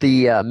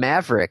the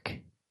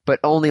Maverick, but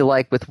only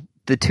like with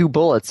the 2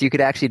 bullets. You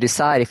could actually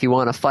decide if you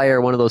want to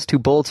fire one of those 2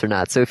 bullets or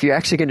not. So if you're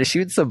actually going to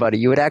shoot somebody,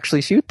 you would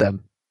actually shoot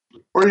them.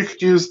 Or you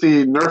could use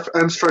the Nerf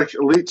N-Strike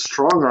Elite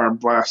Strong Arm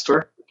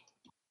Blaster.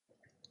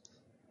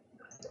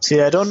 See,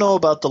 I don't know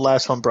about the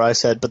last one Bri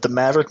said, but the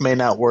Maverick may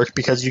not work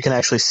because you can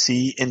actually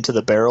see into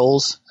the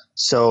barrels.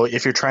 So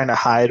if you're trying to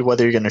hide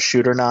whether you're going to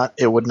shoot or not,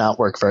 it would not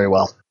work very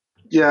well.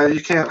 Yeah, you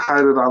can't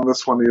hide it on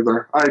this one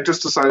either. I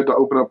just decided to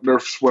open up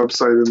Nerf's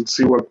website and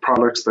see what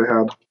products they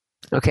had.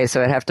 Okay,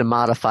 so I'd have to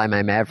modify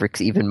my Mavericks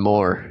even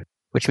more,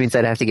 which means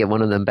I'd have to get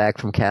one of them back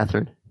from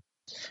Catherine.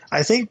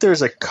 I think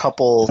there's a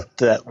couple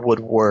that would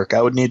work.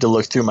 I would need to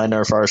look through my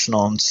Nerf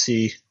arsenal and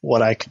see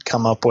what I could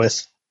come up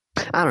with.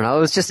 I don't know.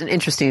 It was just an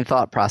interesting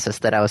thought process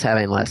that I was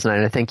having last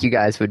night. I think you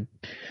guys would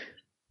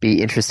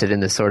be interested in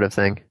this sort of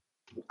thing.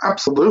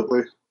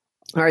 Absolutely.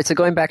 All right, so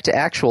going back to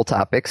actual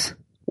topics,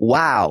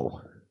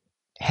 WoW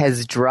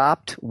has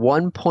dropped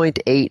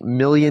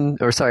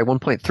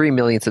 1.3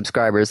 million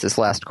subscribers this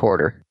last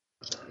quarter.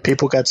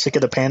 People got sick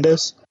of the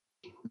pandas?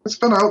 It's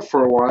been out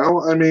for a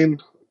while. I mean,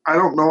 I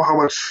don't know how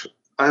much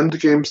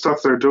end game stuff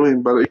they're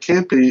doing, but it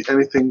can't be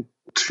anything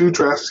too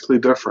drastically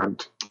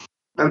different.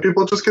 And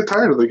people just get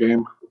tired of the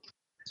game.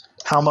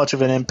 How much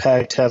of an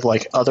impact have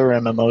other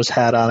MMOs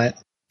had on it?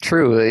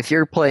 True. If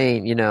you're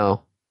playing,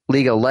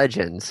 League of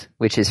Legends,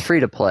 which is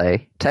free to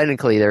play,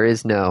 technically there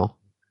is no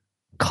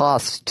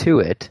cost to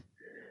it.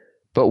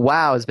 But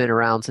WoW has been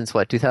around since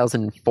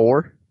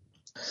 2004?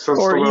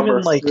 Or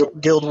even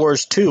Guild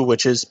Wars 2,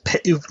 which is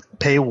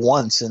pay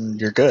once and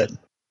you're good.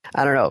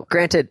 I don't know.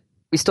 Granted,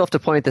 we still have to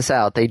point this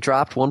out. They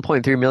dropped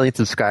 1.3 million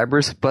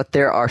subscribers, but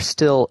there are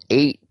still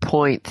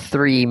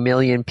 8.3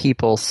 million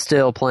people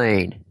still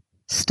playing.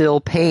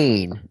 Still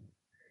paying,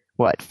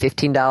 what,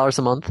 $15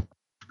 a month?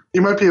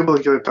 You might be able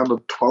to get it down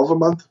to 12 a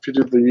month if you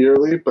do the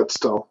yearly, but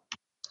still.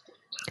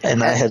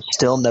 And I have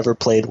still never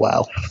played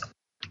WoW.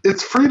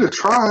 It's free to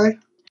try.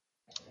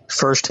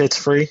 First hit's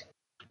free?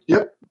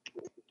 Yep.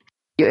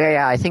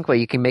 Yeah, I think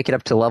you can make it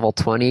up to level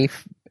 20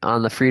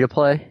 on the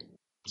free-to-play.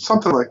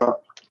 Something like that.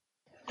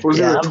 It was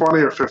either 20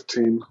 or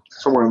 15,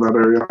 somewhere in that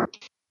area.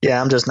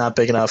 Yeah, I'm just not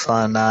big enough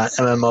on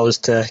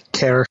MMOs to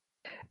care.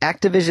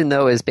 Activision,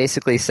 though, is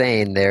basically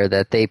saying there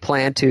that they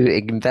plan to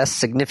invest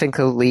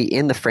significantly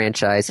in the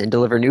franchise and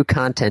deliver new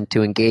content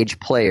to engage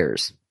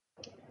players.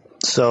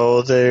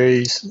 So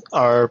they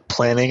are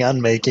planning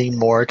on making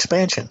more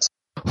expansions.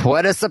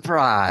 What a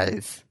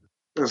surprise!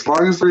 As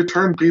long as the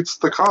return beats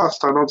the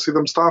cost, I don't see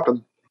them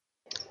stopping.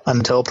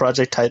 Until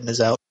Project Titan is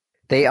out.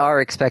 They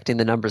are expecting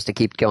the numbers to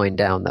keep going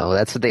down, though.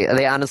 That's what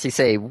they honestly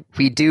say.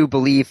 We do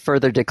believe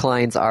further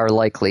declines are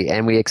likely,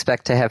 and we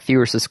expect to have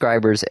fewer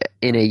subscribers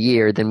in a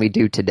year than we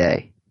do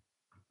today.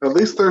 At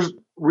least they're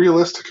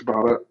realistic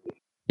about it.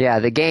 Yeah,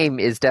 the game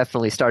is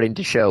definitely starting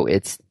to show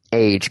its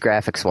age,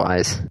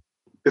 graphics-wise.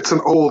 It's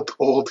an old,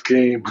 old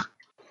game.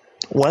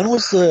 When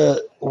was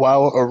the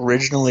WoW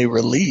originally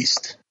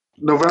released?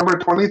 November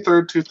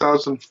 23rd,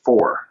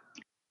 2004.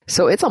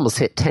 So it's almost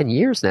hit 10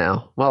 years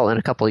now. Well, in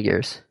a couple of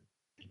years.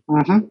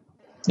 Mm-hmm.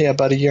 Yeah,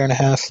 about a year and a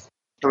half.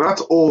 And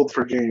that's old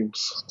for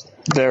games.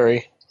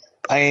 Very.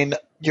 I mean,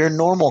 your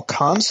normal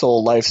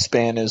console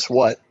lifespan is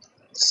what?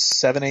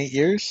 7-8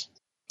 years?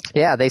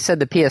 Yeah, they said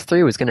the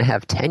PS3 was going to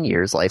have 10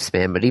 years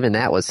lifespan, but even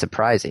that was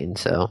surprising,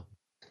 so...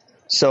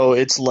 So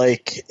it's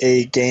like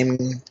a game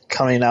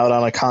coming out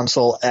on a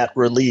console at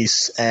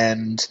release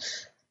and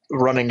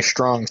running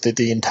strong through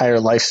the entire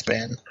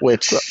lifespan,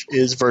 which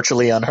is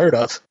virtually unheard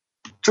of.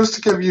 Just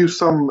to give you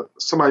some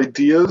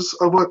ideas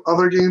of what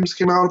other games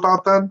came out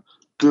about then,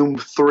 Doom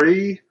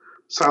 3,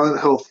 Silent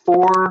Hill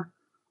 4,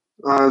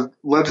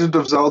 Legend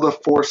of Zelda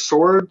 4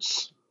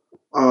 Swords,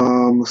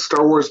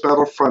 Star Wars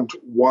Battlefront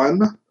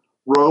 1,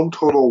 Rome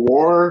Total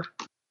War.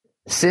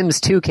 Sims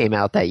 2 came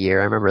out that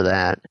year, I remember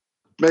that.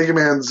 Mega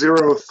Man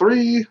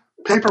 03,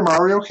 Paper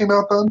Mario came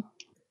out then.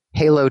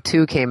 Halo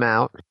 2 came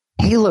out.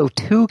 Halo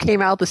 2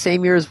 came out the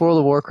same year as World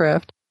of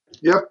Warcraft?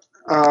 Yep,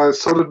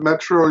 so did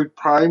Metroid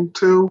Prime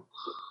 2.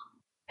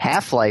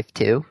 Half-Life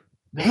 2.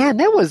 Man,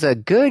 that was a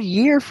good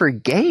year for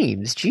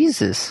games.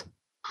 Jesus.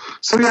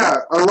 So yeah,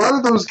 a lot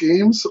of those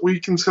games we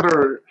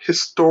consider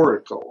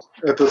historical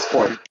at this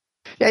point.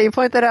 Yeah, you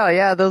point that out.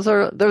 Yeah, those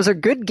are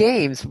good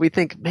games. We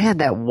think, man,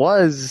 that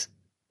was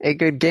a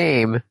good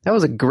game. That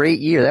was a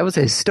great year. That was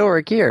a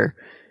historic year.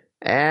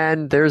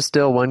 And there's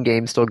still one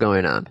game still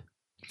going on.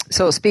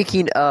 So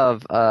speaking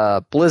of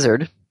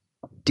Blizzard,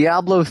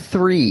 Diablo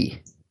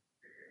 3.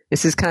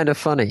 This is kind of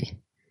funny.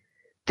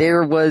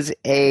 There was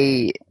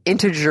a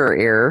integer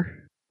error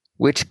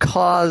which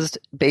caused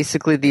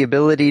basically the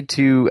ability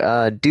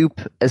to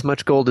dupe as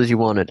much gold as you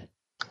wanted.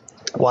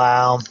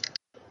 Wow.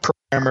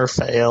 Programmer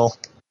fail.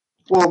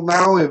 Well,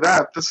 not only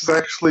that, this is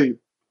actually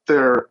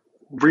their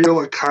real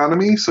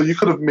economy, so you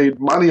could have made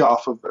money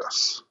off of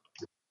this.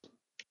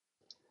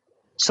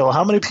 So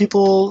how many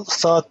people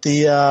thought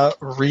the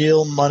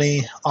real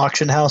money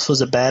auction house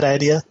was a bad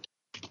idea?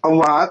 A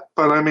lot,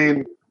 but I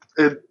mean,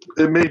 it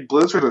made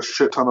Blizzard a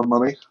shit ton of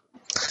money.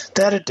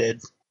 That it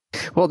did.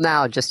 Well,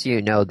 now, just so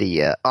you know,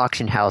 the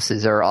auction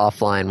houses are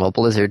offline while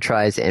Blizzard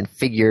tries and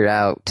figure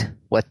out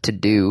what to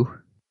do.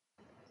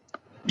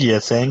 You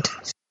think?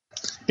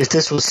 If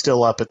this was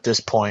still up at this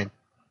point,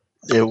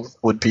 it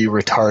would be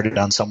retarded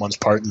on someone's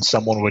part and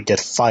someone would get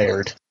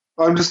fired.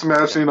 I'm just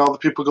imagining all the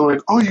people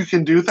going, oh, you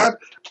can do that?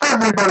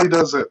 Everybody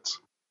does it.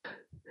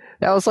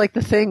 That was like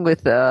the thing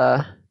with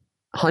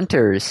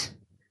hunters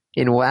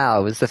in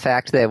WoW, was the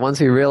fact that once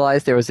we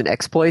realized there was an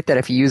exploit that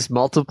if you used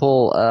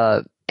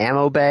multiple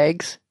ammo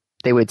bags,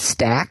 they would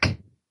stack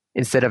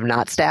instead of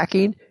not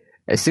stacking.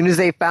 As soon as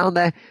they found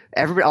that,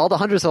 all the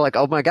hunters are like,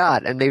 oh my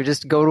god, and they would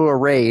just go to a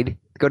raid,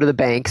 go to the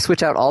bank,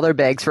 switch out all their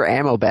bags for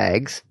ammo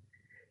bags,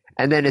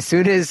 and then as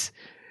soon as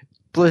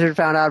Blizzard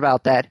found out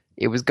about that,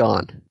 it was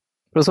gone. It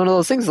was one of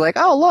those things like,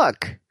 oh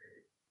look,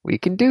 we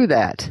can do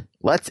that.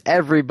 Let's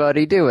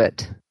everybody do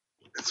it.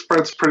 It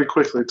spreads pretty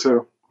quickly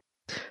too.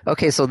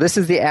 Okay, so this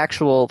is the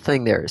actual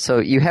thing there. So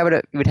you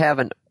would have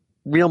a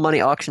real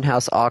money auction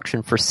house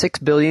auction for 6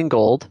 billion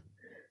gold,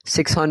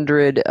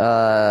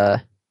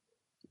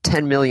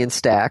 610 million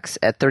stacks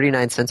at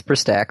 39 cents per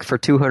stack for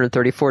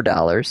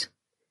 $234.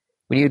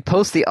 When you'd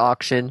post the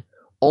auction,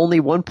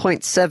 only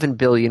 1.7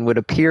 billion would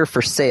appear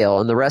for sale,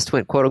 and the rest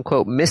went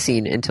quote-unquote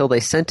missing until they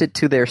sent it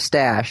to their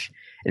stash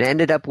and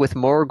ended up with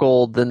more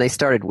gold than they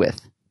started with.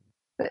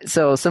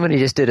 So somebody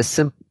just did a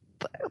simple...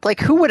 Like,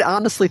 who would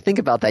honestly think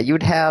about that? You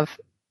would have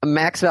a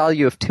max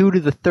value of 2 to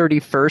the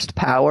 31st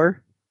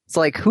power. It's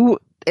like, who...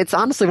 It's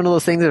honestly one of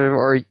those things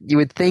where you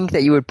would think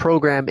that you would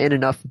program in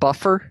enough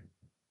buffer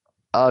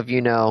of,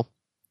 2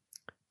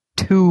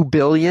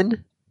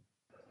 billion.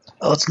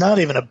 Oh, it's not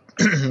even a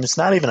it's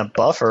not even a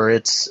buffer.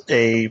 It's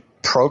a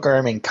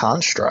programming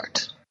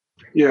construct.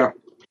 Yeah.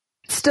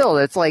 Still,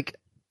 it's like,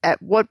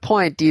 at what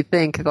point do you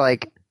think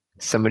like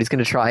somebody's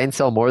going to try and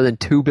sell more than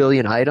 2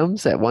 billion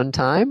items at one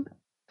time?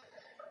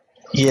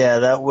 Yeah,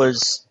 that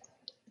was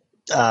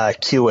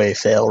QA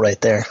fail right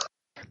there.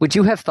 Would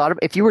you have thought,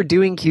 if you were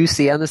doing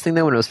QC on this thing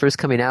though when it was first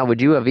coming out,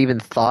 would you have even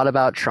thought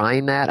about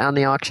trying that on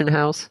the auction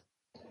house?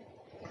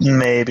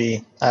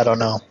 Maybe. I don't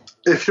know.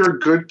 If you're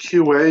good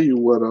QA, you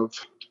would have.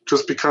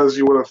 Just because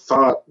you would have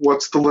thought,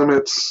 what's the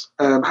limits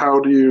and how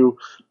do you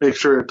make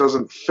sure it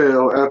doesn't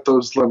fail at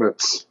those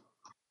limits?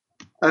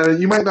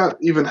 And you might not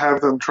even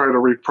have them try to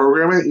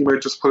reprogram it. You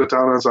might just put it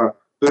down as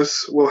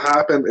this will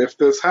happen if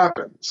this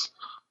happens.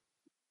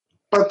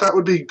 But that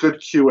would be good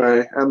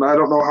QA, and I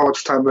don't know how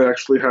much time they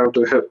actually have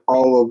to hit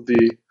all of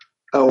the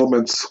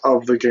elements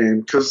of the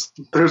game, because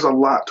there's a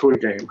lot to a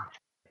game.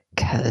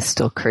 God, that's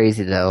still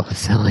crazy though,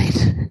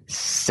 selling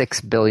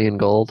 6 billion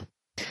gold.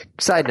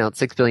 Side note,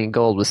 6 billion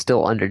gold was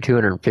still under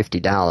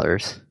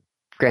 $250.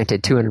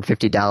 Granted,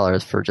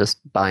 $250 for just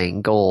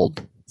buying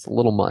gold. It's a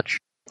little much.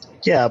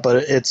 Yeah, but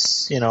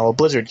it's, a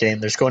Blizzard game.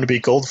 There's going to be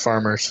gold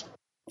farmers.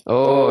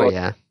 Oh,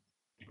 yeah.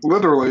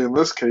 Literally, in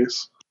this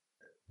case.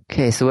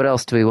 Okay, so what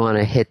else do we want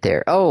to hit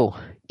there? Oh,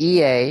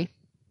 EA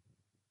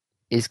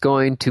is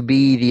going to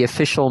be the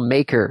official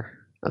maker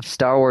of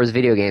Star Wars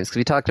video games. Because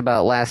we talked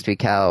about last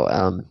week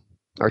how,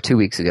 or 2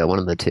 weeks ago, one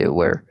of the two,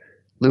 where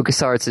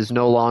LucasArts is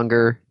no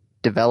longer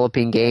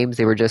developing games.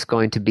 They were just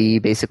going to be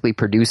basically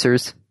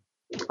producers.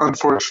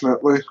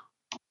 Unfortunately.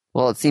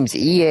 Well, it seems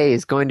EA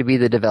is going to be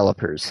the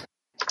developers.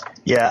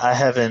 Yeah, I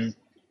haven't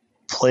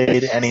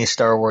played any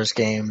Star Wars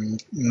game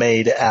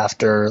made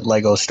after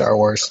Lego Star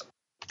Wars.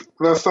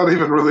 That's not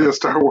even really a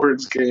Star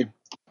Wars game.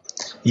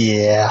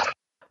 Yeah.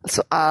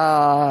 So,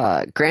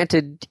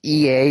 granted,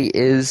 EA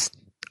is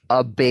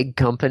a big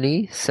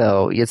company,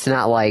 so it's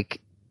not like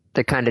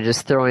they're kind of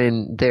just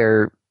throwing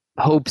their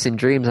hopes and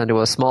dreams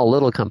onto a small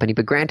little company.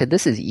 But granted,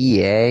 this is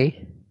EA.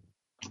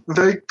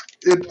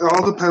 It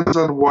all depends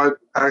on what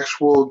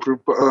actual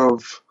group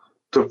of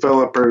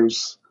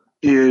developers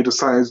EA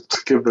decides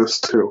to give this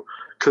to.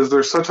 Because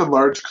they're such a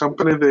large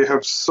company, they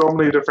have so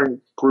many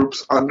different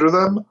groups under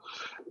them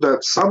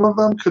that some of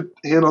them could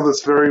handle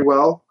this very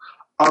well.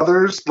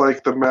 Others,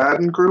 like the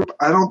Madden group,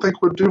 I don't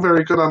think would do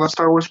very good on a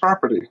Star Wars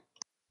property.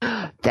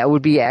 That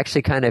would be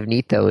actually kind of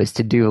neat, though, is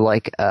to do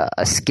like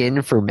a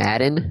skin for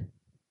Madden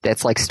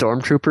that's like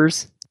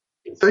Stormtroopers.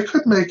 They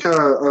could make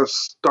a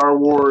Star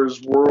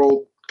Wars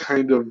world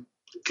kind of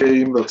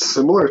game that's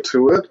similar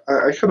to it.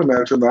 I could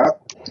imagine that.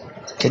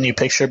 Can you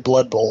picture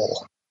Blood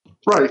Bowl?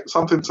 Right,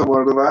 something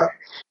similar to that.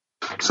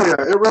 So yeah,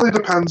 it really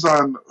depends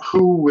on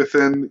who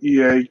within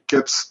EA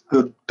gets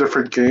the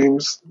different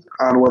games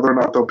on whether or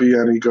not they'll be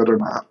any good or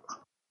not.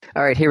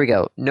 All right, here we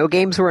go. No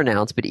games were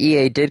announced, but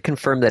EA did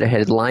confirm that it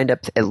had lined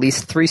up at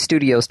least 3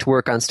 studios to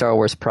work on Star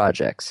Wars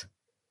projects.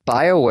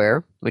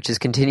 BioWare, which is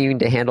continuing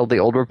to handle the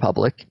Old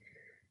Republic,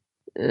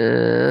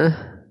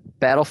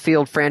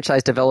 Battlefield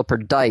franchise developer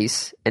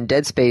DICE, and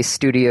Dead Space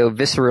studio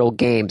Visceral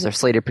Games are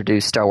slated to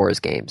produce Star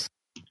Wars games.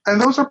 And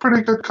those are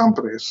pretty good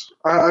companies.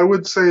 I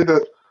would say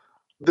that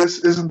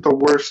this isn't the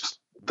worst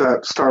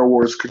that Star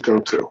Wars could go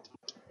to.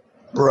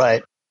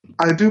 Right.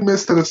 I do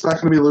miss that it's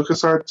not going to be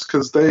LucasArts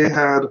because they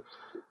had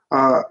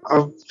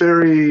a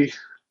very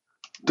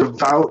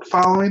devout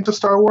following to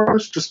Star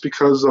Wars just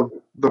because of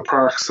the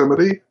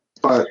proximity.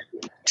 But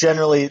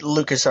generally,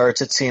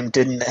 LucasArts, it seemed,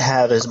 didn't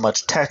have as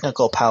much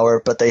technical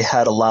power, but they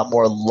had a lot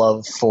more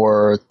love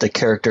for the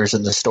characters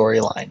in the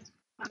storyline.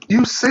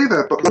 You say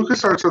that, but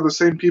LucasArts are the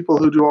same people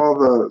who do all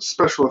the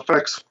special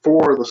effects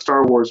for the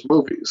Star Wars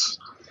movies.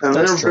 And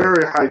they're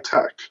very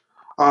high-tech.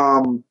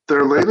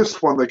 Their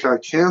latest one that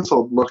got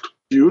canceled looked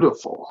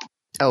beautiful.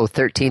 Oh,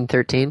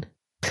 1313?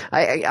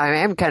 I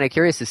am kind of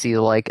curious to see,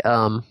 like,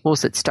 what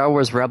was it, Star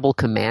Wars Rebel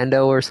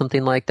Commando or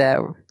something like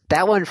that?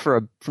 That one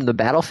from the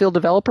Battlefield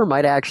developer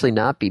might actually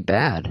not be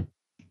bad.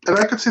 And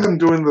I could see them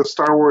doing the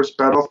Star Wars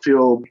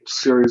Battlefield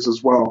series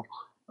as well.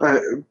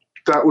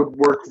 That would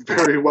work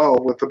very well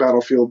with the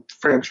Battlefield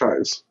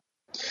franchise.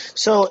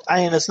 So,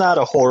 it's not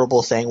a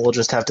horrible thing. We'll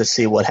just have to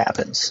see what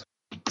happens.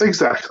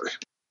 Exactly.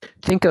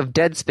 Think of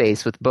Dead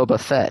Space with Boba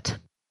Fett.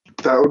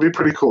 That would be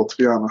pretty cool, to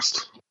be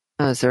honest.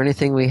 Is there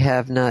anything we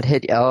have not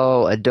hit?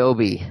 Oh,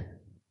 Adobe.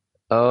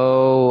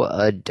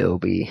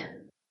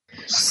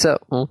 So,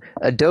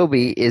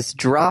 Adobe is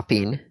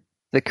dropping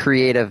the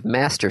Creative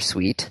Master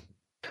Suite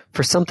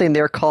for something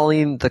they're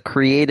calling the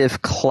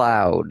Creative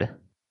Cloud.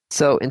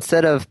 So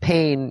instead of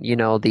paying,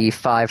 the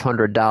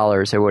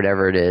 $500 or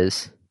whatever it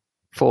is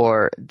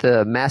for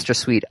the Master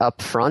Suite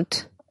up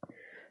front,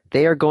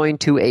 they are going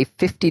to a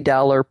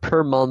 $50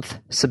 per month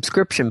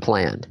subscription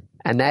plan,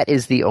 and that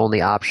is the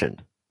only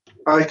option.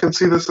 I can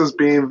see this as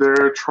being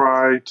their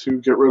try to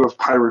get rid of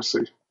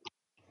piracy.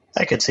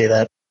 I could see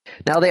that.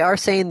 Now, they are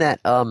saying that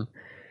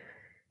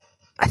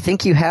I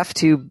think you have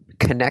to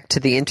connect to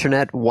the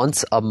internet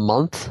once a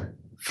month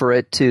for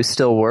it to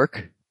still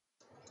work.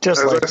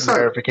 Just like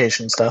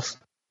verification stuff.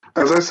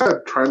 As I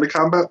said, trying to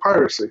combat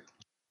piracy.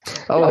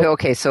 Oh,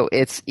 okay. So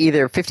it's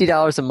either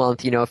 $50 a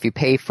month, if you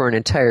pay for an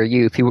entire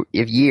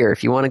year.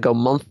 If you want to go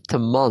month to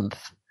month,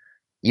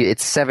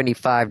 it's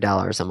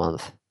 $75 a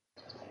month.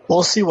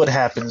 We'll see what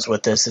happens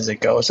with this as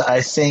it goes.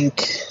 I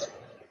think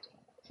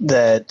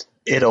that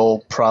it'll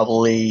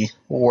probably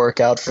work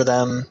out for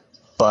them,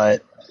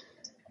 but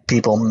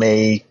people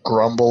may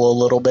grumble a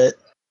little bit.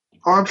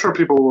 Oh, I'm sure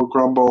people will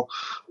grumble,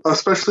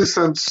 especially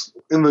since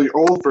in the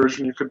old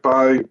version you could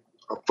buy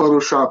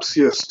Photoshop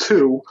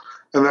CS2,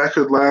 and that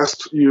could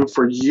last you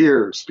for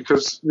years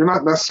because you're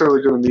not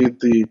necessarily going to need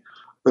the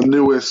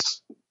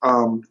newest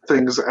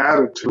things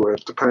added to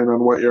it, depending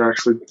on what you're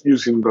actually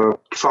using the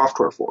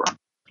software for.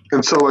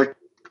 And so, like,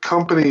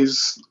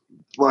 companies,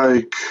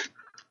 like,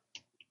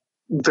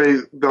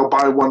 they'll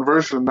buy one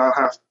version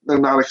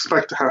and not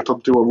expect to have to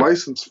do a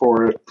license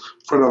for it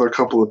for another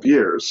couple of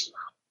years.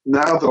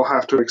 Now they'll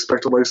have to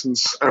expect a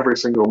license every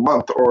single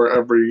month or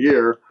every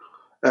year,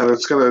 and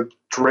it's going to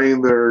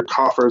drain their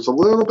coffers a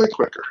little bit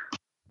quicker.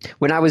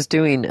 When I was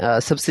doing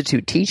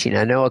substitute teaching,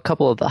 I know a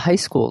couple of the high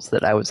schools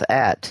that I was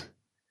at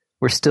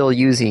were still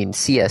using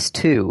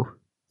CS2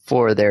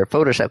 for their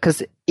Photoshop.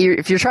 Because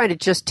if you're trying to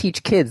just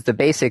teach kids the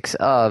basics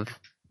of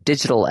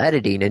digital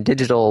editing and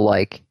digital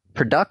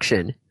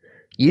production,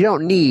 you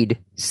don't need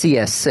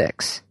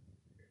CS6.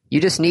 You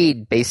just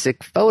need basic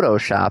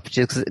Photoshop,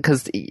 just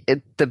because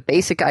the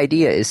basic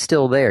idea is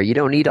still there. You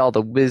don't need all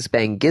the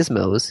whiz-bang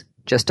gizmos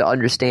just to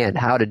understand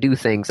how to do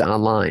things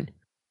online.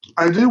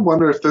 I do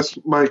wonder if this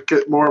might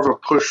get more of a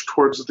push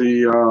towards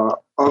the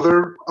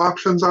other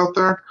options out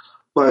there,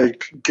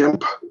 like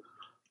GIMP.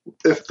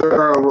 If there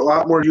are a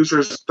lot more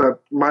users that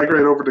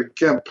migrate over to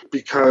GIMP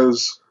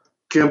because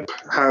GIMP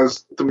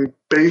has the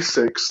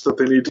basics that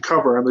they need to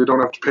cover and they don't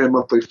have to pay a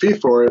monthly fee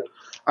for it,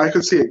 I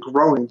could see it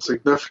growing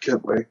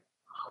significantly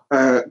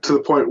to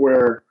the point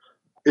where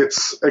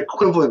it's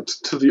equivalent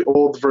to the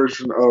old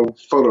version of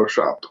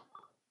Photoshop.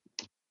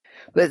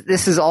 But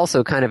this is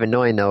also kind of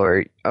annoying,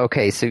 though.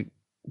 Okay, so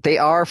they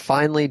are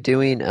finally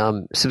doing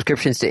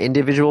subscriptions to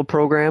individual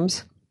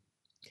programs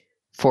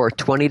for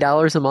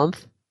 $20 a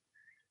month.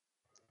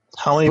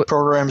 How many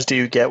programs do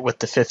you get with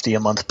the $50 a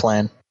month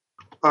plan?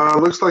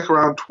 Looks like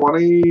around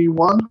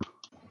 21.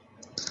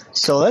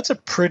 So that's a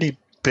pretty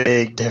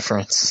big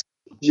difference.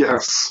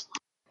 Yes.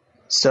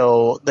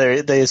 So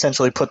they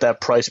essentially put that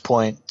price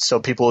point so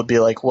people would be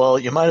like, well,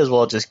 you might as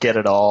well just get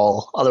it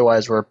all.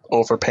 Otherwise, we're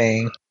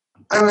overpaying.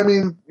 And I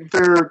mean,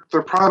 their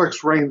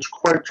products range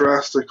quite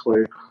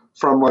drastically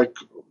from like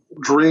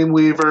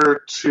Dreamweaver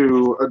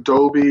to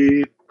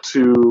Adobe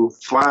to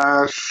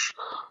Flash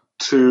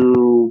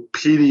to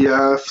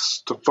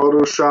PDFs to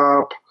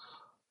Photoshop.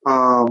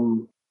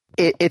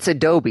 It's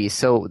Adobe,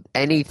 so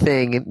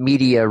anything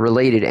media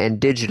related and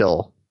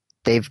digital,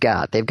 they've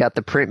got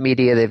the print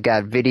media, they've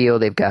got video,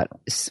 they've got.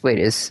 Wait,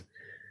 is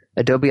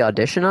Adobe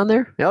Audition on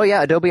there? Oh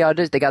yeah, Adobe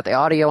Audition. They got the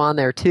audio on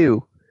there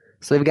too.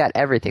 So they've got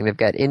everything. They've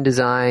got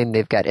InDesign,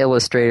 they've got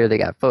Illustrator, they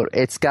got Photo.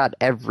 It's got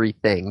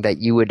everything that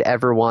you would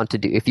ever want to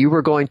do. If you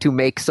were going to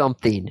make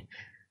something,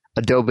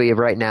 Adobe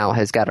right now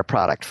has got a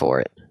product for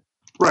it.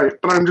 Right,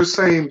 but I'm just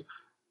saying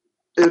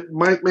it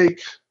might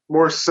make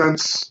more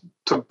sense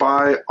to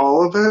buy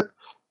all of it,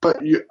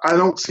 but I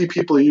don't see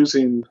people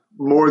using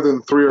more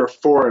than 3 or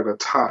 4 at a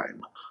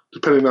time,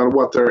 depending on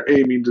what they're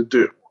aiming to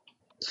do.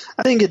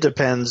 I think it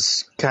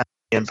depends kind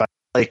of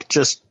like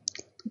just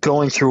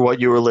going through what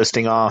you were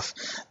listing off,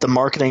 the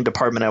marketing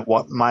department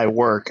at my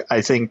work,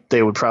 I think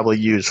they would probably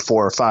use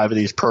 4 or 5 of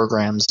these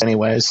programs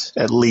anyways,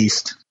 at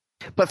least.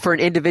 But for an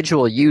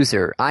individual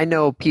user, I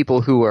know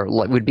people who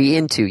would be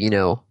into,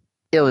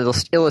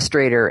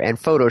 Illustrator and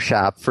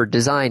Photoshop for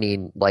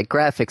designing like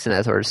graphics and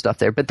that sort of stuff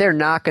there, but they're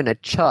not going to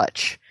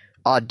touch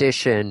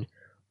Audition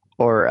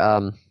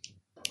or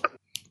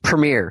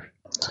Premiere.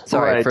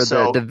 Sorry, for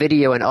the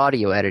video and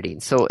audio editing.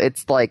 So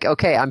it's like,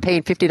 okay, I'm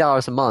paying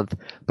 $50 a month,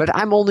 but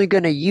I'm only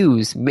going to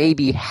use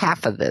maybe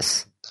half of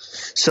this.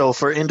 So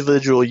for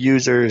individual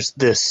users,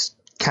 this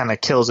kind of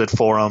kills it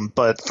for them,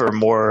 but for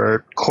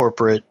more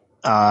corporate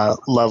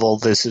level,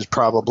 this is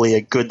probably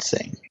a good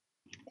thing.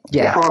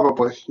 Yeah.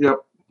 Probably, yep.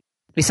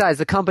 Besides,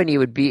 the company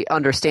would be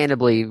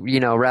understandably,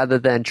 rather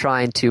than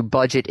trying to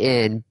budget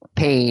in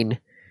paying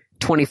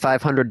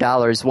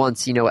 $2,500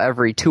 once,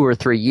 every 2 or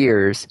 3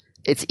 years,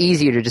 it's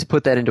easier to just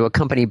put that into a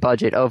company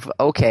budget of,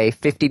 okay,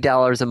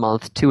 $50 a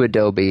month to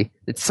Adobe.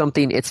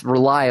 It's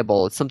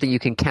reliable. It's something you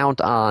can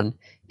count on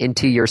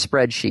into your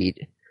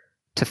spreadsheet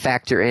to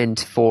factor in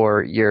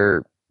for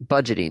your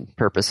budgeting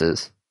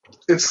purposes.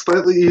 It's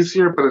slightly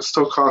easier, but it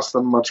still costs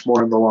them much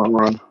more in the long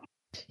run.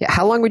 Yeah,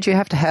 how long would you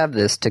have to have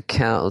this to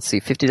count? Let's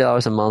see,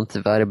 $50 a month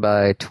divided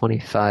by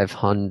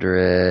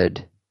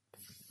 2,500,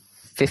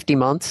 50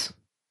 months?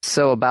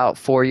 So about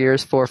 4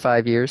 or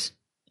 5 years.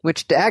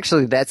 Which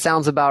actually, that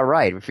sounds about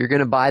right. If you're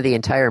going to buy the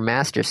entire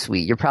Master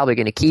Suite, you're probably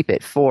going to keep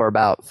it for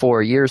about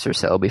 4 years or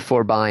so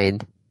before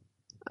buying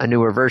a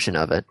newer version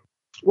of it.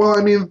 Well,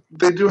 I mean,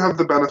 they do have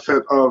the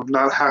benefit of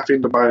not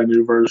having to buy a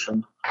new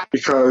version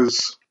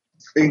because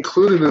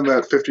included in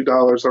that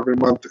 $50 every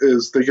month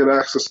is they get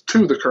access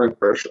to the current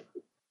version.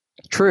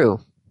 True.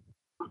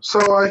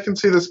 So I can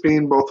see this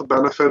being both a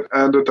benefit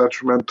and a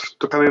detriment,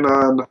 depending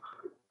on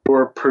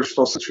your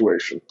personal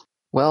situation.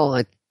 Well,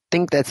 I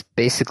think that's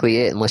basically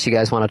it, unless you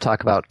guys want to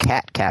talk about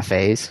cat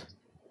cafes.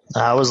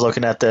 I was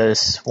looking at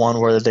this one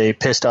where they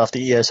pissed off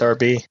the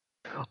ESRB.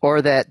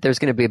 Or that there's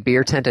going to be a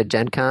beer tent at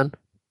Gen Con.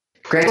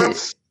 Granted,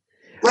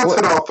 Let's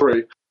hit all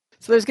three.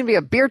 so there's going to be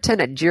a beer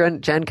tent at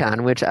Gen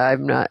Con, which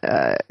I'm not...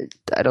 I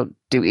don't...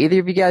 Do either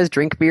of you guys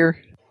drink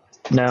beer?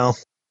 No.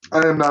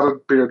 I am not a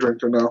beer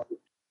drinker now.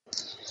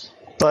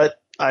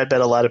 But I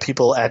bet a lot of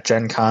people at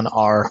Gen Con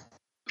are.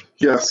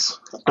 Yes.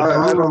 The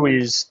I don't.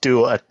 breweries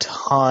do a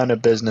ton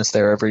of business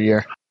there every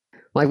year.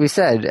 Like we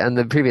said on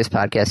the previous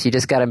podcast, you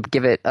just got to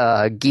give it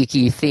a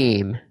geeky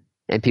theme,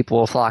 and people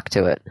will flock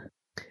to it.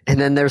 And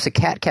then there's a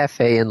cat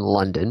cafe in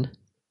London,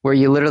 where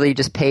you literally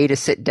just pay to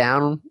sit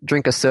down,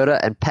 drink a soda,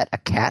 and pet a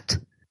cat.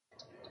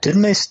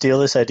 Didn't they steal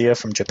this idea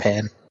from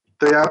Japan?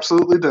 They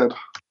absolutely did.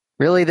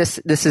 Really, this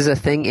is a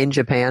thing in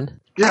Japan?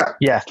 Yeah.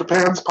 Yeah.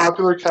 Japan's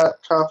popular cat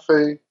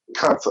cafe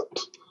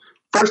concept.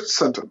 First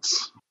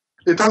sentence.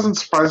 It doesn't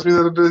surprise me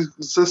that it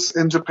exists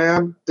in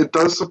Japan. It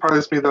does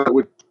surprise me that it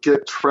would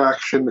get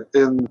traction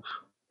in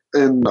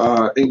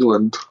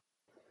England.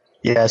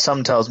 Yeah,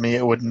 something tells me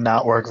it would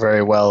not work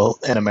very well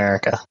in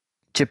America.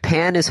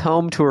 Japan is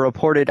home to a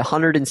reported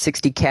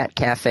 160 cat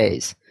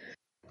cafes.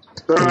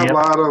 There are Yep. a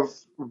lot of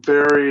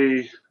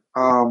very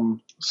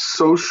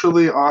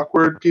socially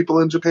awkward people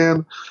in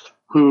Japan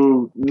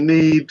who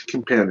need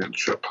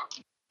companionship.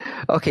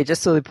 Okay,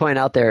 just so we point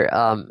out there,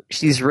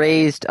 she's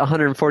raised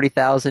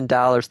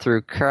 $140,000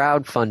 through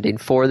crowdfunding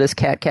for this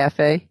cat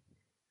cafe,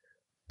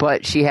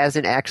 but she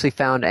hasn't actually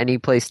found any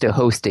place to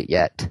host it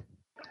yet.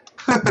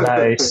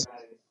 Nice.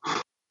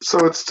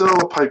 So it's still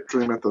a pipe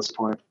dream at this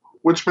point,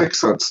 which makes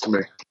sense to me.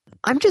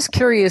 I'm just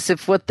curious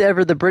if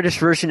whatever the British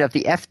version of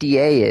the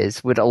FDA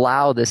is would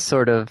allow this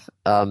sort of,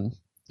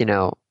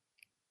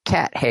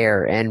 cat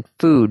hair and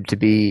food to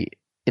be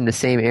in the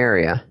same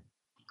area.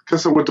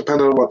 Guess it would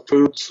depend on what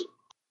foods.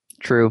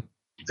 True.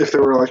 If they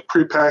were like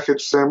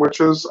prepackaged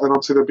sandwiches, I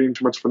don't see that being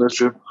too much of an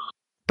issue.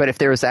 But if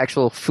there was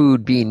actual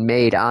food being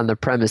made on the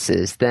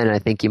premises, then I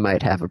think you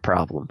might have a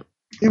problem.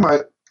 You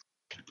might.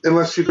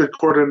 Unless you could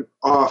cordon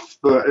off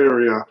the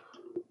area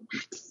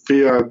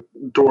via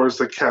doors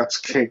that cats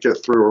can't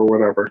get through or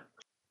whatever.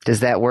 Does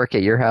that work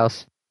at your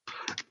house?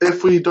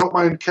 If we don't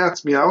mind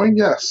cats meowing,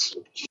 yes.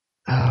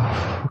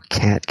 Oh,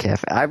 cat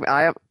cafe.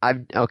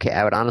 Okay,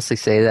 I would honestly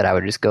say that I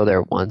would just go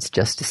there once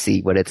just to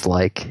see what it's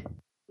like.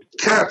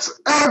 Cats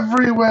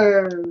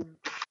everywhere!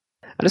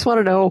 I just want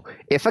to know,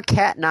 if a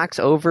cat knocks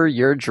over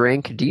your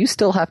drink, do you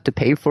still have to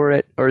pay for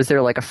it, or is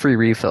there like a free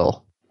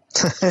refill?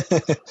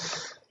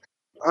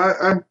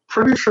 I'm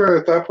pretty sure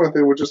at that point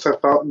they would just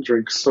have fountain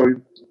drinks, so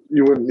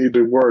you wouldn't need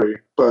to worry.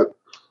 But,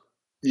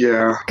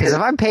 yeah. Because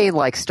if I'm paying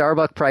like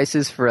Starbucks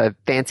prices for a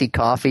fancy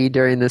coffee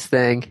during this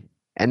thing,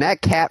 and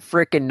that cat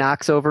frickin'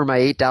 knocks over my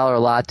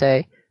 $8 latte,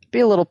 I'd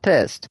be a little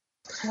pissed.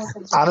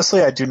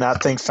 Honestly, I do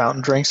not think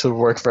fountain drinks would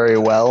work very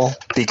well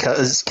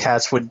because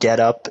cats would get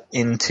up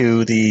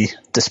into the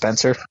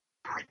dispenser.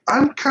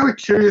 I'm kind of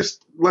curious,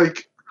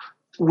 like,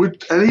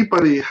 would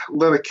anybody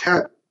let a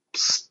cat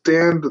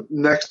stand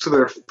next to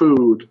their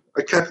food,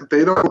 a cat that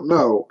they don't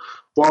know,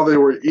 while they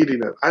were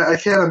eating it? I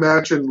can't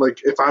imagine, like,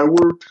 if I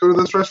were to go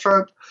to this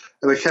restaurant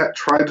and a cat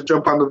tried to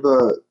jump onto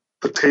the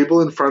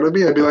table in front of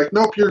me, I'd be like,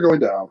 nope, you're going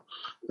down,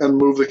 and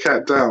move the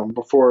cat down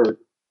before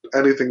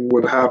anything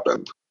would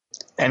happen.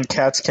 And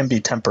cats can be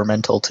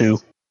temperamental, too.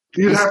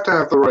 You'd have to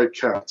have the right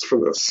cats for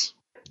this.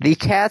 The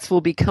cats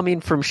will be coming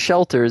from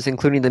shelters,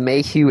 including the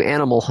Mayhew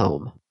Animal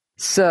Home.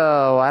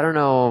 So, I don't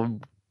know,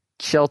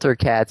 shelter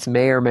cats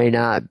may or may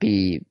not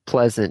be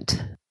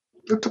pleasant.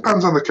 It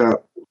depends on the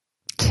cat.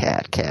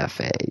 Cat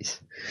cafes.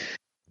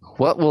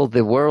 What will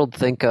the world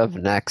think of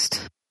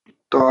next?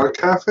 Dog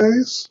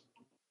cafes?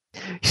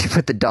 You should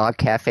put the dog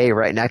cafe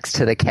right next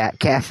to the cat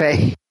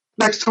cafe.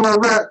 Next to a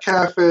rat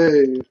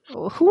cafe.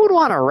 Who would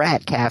want a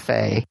rat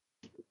cafe?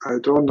 I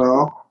don't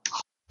know.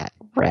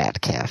 Rat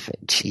cafe,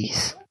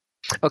 jeez.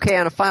 Okay,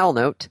 on a final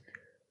note,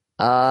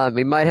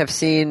 we might have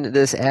seen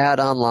this ad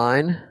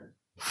online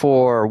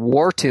for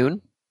Wartune.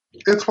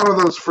 It's one of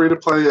those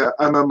free-to-play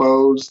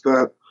MMOs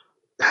that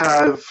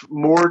have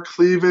more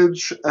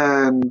cleavage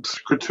and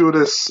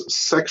gratuitous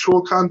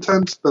sexual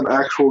content than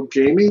actual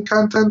gaming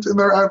content in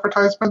their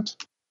advertisement.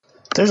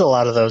 There's a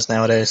lot of those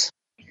nowadays.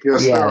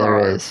 Yes, Yeah, there there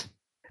are. is.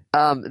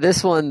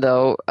 This one,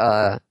 though,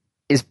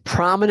 is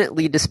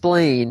prominently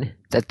displaying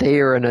that they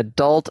are an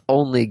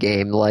adult-only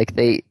game. Like,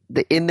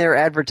 in their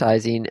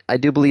advertising, I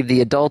do believe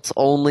the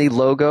adults-only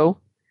logo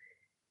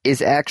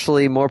is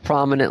actually more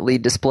prominently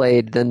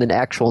displayed than the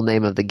actual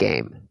name of the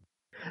game.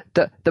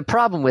 The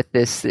problem with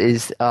this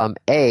is,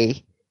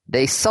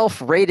 they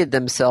self-rated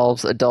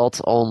themselves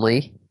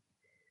adults-only,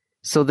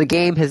 so the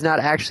game has not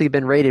actually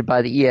been rated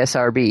by the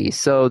ESRB.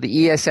 So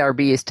the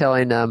ESRB is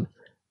telling them,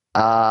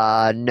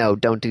 no,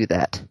 don't do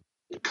that.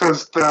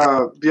 Because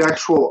the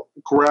actual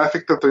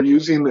graphic that they're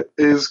using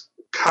is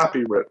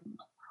copywritten,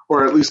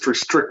 or at least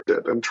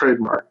restricted and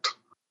trademarked.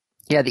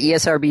 Yeah, the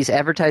ESRB's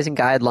advertising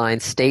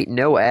guidelines state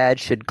no ad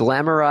should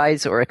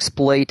glamorize or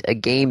exploit a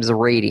game's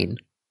rating.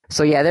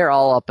 So yeah, they're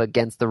all up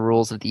against the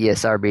rules of the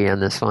ESRB on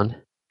this one.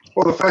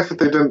 Well, the fact that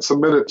they didn't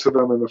submit it to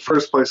them in the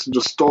first place and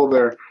just stole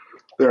their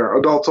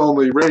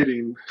adults-only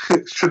rating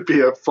should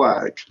be a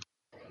flag.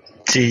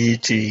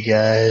 GG,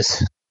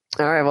 guys.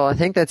 All right, well, I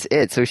think that's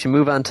it. So we should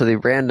move on to the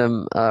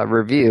random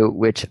review,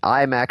 which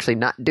I'm actually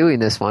not doing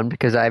this one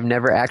because I've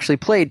never actually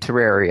played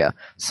Terraria.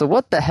 So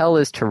what the hell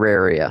is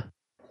Terraria?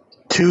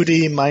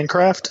 2D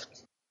Minecraft?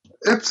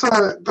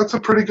 That's a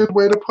pretty good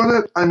way to put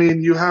it. I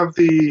mean, you have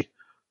the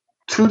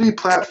 2D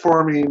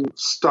platforming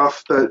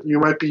stuff that you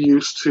might be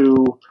used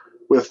to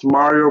with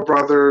Mario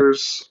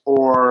Brothers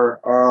or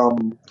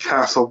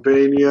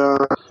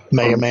Castlevania.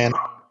 Mega Man.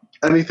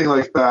 Anything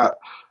like that.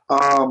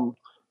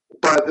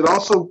 But it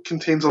also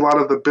contains a lot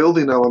of the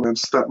building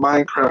elements that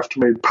Minecraft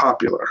made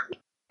popular.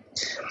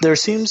 There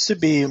seems to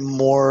be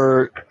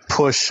more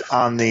push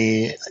on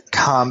the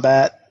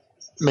combat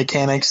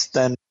mechanics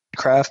than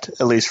Minecraft,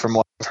 at least from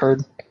what I've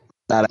heard.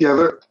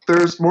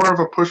 There's more of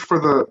a push for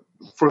the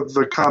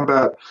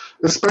combat,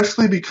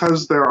 especially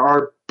because there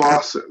are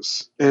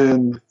bosses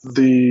in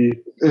the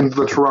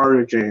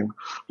Terraria game,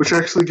 which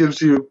actually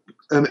gives you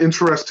an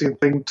interesting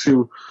thing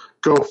to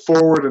go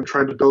forward and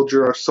try to build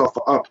yourself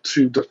up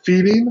to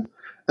defeating,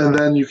 and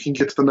then you can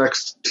get to the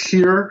next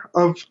tier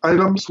of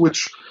items,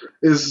 which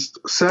is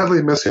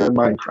sadly missing in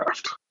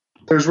Minecraft.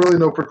 There's really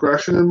no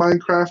progression in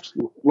Minecraft.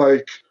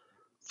 Like,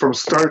 from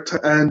start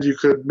to end, you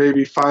could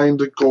maybe find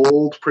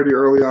gold pretty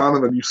early on,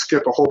 and then you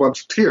skip a whole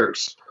bunch of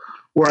tiers.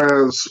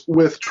 Whereas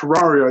with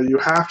Terraria, you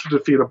have to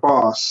defeat a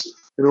boss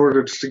in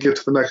order to get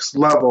to the next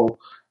level,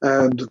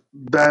 and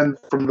then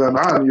from then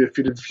on, if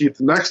you defeat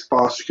the next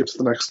boss, you get to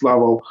the next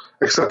level,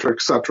 etc.,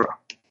 etc.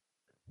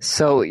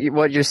 So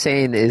what you're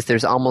saying is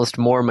there's almost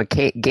more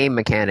game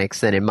mechanics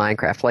than in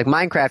Minecraft. Like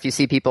Minecraft, you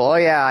see people, oh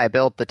yeah, I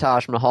built the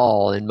Taj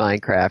Mahal in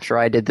Minecraft, or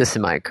I did this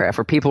in Minecraft,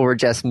 or people were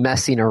just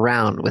messing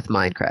around with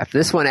Minecraft.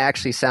 This one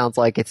actually sounds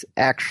like it's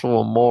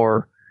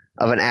more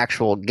of an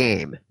actual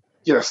game.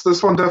 Yes,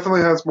 this one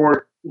definitely has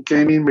more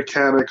gaming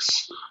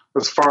mechanics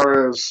as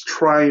far as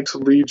trying to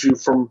lead you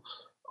from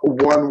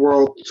one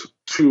world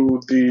to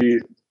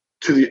the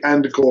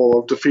end goal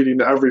of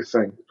defeating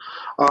everything.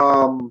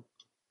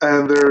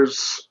 And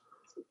there's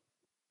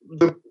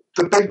the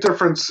big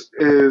difference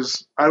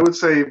is, I would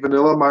say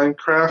vanilla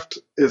Minecraft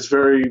is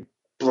very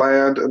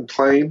bland and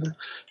plain.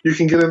 You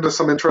can get into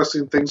some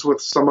interesting things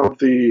with some of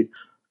the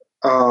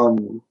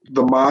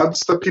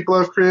mods that people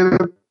have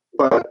created,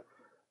 but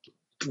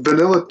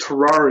vanilla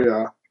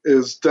Terraria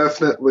is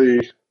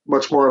definitely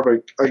much more of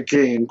a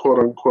game, quote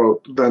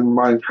unquote, than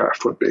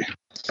Minecraft would be.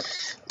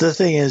 The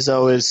thing is,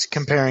 though, is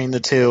comparing the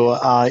two,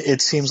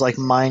 it seems like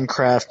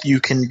Minecraft, you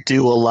can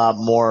do a lot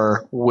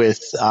more with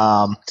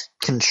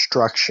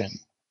construction.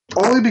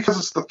 Only because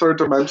it's the third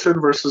dimension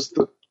versus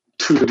the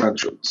two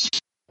dimensions.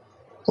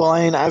 Well,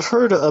 I mean, I've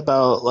heard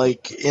about,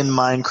 like, in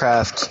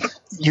Minecraft,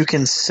 you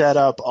can set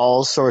up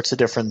all sorts of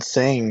different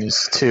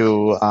things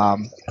to,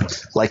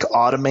 like,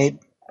 automate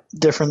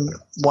different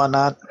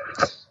whatnot.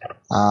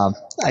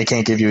 I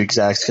can't give you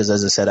exacts because,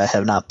 as I said, I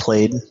have not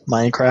played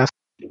Minecraft.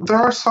 There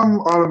are some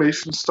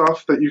automation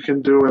stuff that you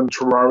can do in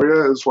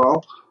Terraria as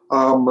well,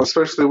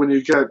 especially when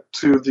you get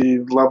to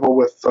the level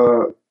with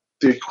the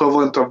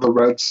equivalent of the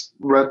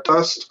red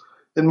dust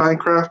in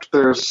Minecraft.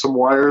 There's some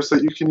wires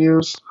that you can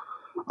use,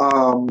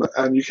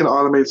 and you can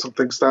automate some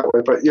things that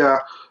way. But yeah,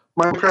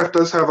 Minecraft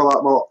does have a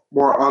lot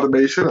more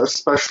automation,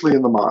 especially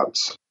in the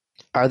mods.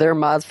 Are there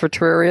mods for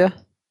Terraria?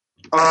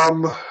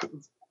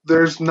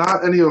 There's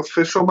not any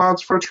official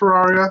mods for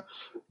Terraria.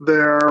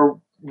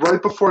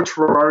 Right before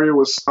Terraria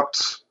was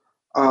stopped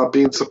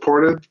being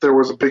supported, there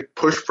was a big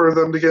push for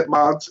them to get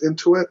mods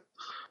into it,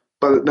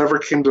 but it never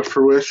came to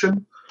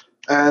fruition.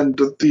 And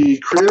the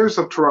creators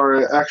of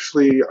Terraria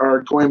actually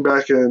are going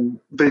back and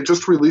they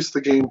just released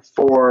the game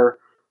for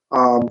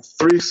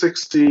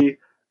 360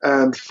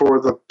 and for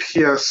the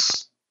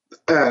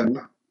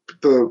PSN,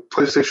 the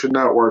PlayStation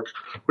Network,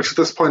 which at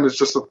this point is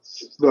just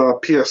the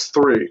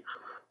PS3.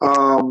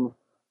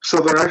 So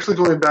they're actually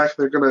going back and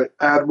they're going to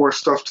add more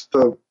stuff to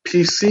the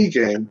PC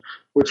game,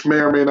 which may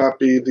or may not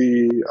be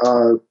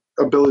the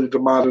ability to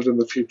mod it in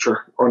the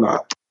future or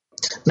not.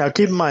 Now,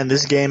 keep in mind,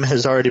 this game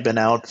has already been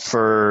out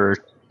for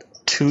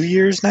 2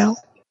 years now?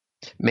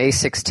 May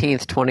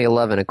 16th,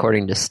 2011,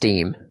 according to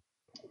Steam.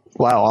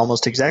 Wow,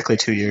 almost exactly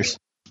 2 years.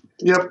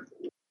 Yep.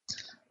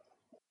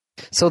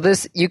 So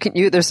there's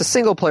a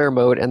single player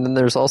mode and then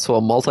there's also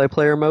a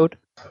multiplayer mode?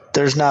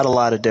 There's not a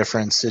lot of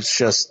difference. It's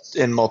just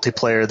in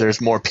multiplayer,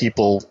 there's more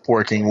people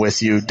working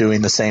with you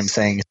doing the same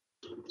thing.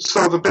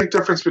 So the big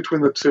difference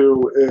between the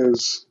two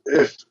is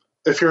if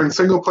you're in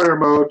single player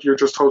mode, you're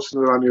just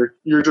hosting it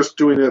you're just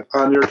doing it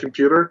on your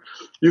computer.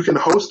 You can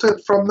host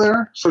it from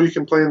there, so you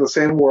can play in the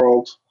same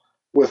world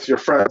with your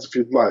friends if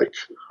you'd like,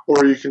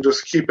 or you can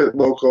just keep it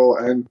local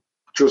and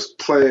just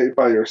play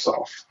by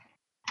yourself.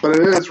 But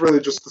it is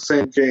really just the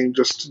same game.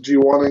 Just, do you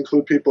want to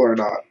include people or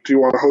not? Do you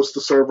want to host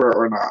the server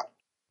or not?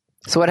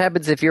 So what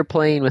happens if you're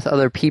playing with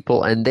other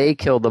people and they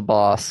kill the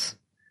boss,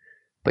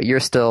 but you're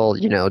still,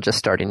 just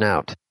starting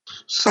out?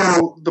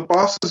 So the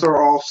bosses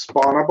are all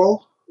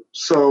spawnable.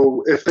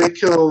 So if they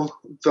kill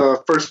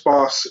the first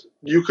boss,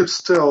 you could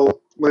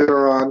still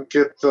later on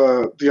get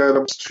the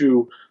items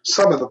to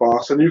summon the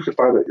boss, and you could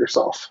fight it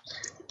yourself.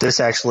 This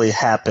actually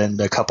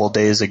happened a couple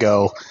days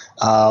ago.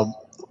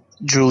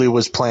 Julie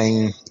was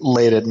playing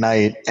late at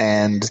night,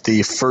 and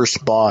the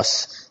first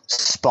boss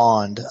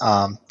spawned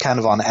kind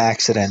of on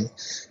accident.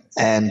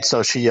 And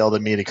so she yelled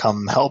at me to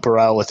come help her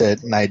out with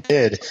it, and I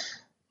did.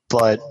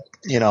 But,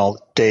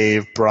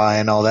 Dave,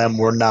 Brian, all them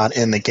were not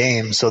in the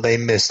game, so they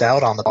missed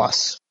out on the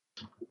boss.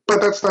 But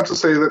that's not to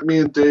say that me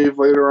and Dave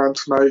later on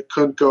tonight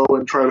couldn't go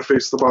and try to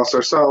face the boss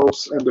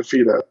ourselves and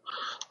defeat it.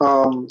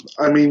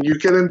 You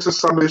get into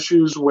some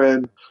issues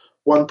when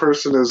one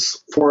person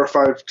is 4 or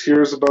 5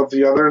 tiers above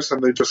the others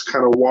and they just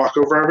kind of walk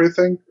over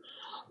everything.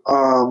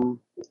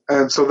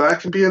 And so that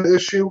can be an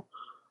issue.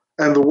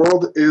 And the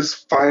world is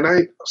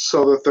finite,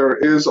 so that there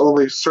is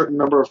only a certain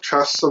number of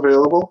chests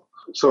available.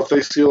 So if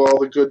they steal all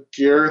the good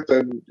gear,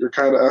 then you're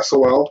kind of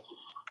SOL.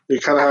 You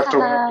kind of have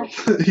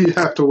to you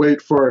have to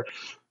wait for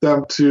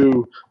them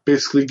to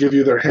basically give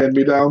you their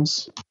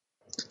hand-me-downs.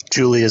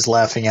 Julie is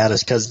laughing at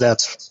us because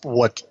that's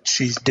what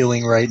she's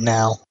doing right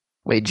now.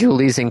 Wait,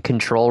 Julie's in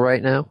control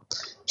right now?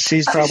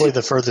 She's probably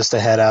the furthest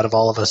ahead out of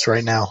all of us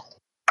right now.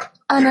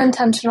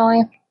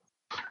 Unintentionally.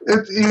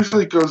 It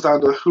usually goes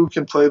down to who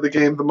can play the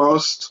game the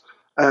most,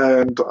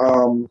 and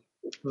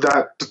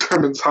that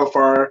determines how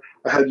far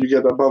ahead you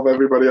get above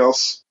everybody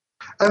else.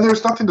 And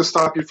there's nothing to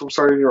stop you from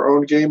starting your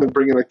own game and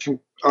bringing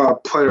a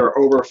player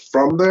over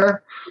from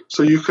there.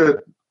 So you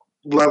could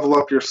level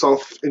up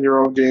yourself in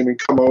your own game and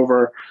come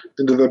over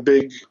into the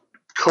big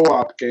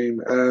co-op game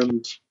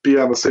and be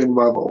on the same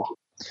level.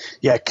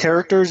 Yeah,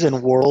 characters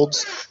and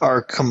worlds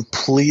are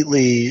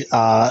completely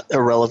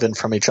irrelevant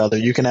from each other.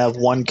 You can have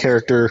one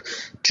character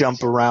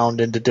jump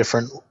around into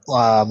different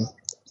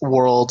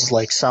worlds,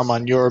 like some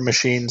on your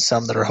machine,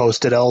 some that are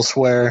hosted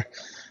elsewhere.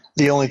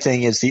 The only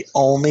thing is the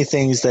only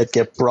things that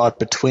get brought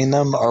between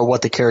them are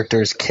what the character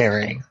is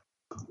carrying.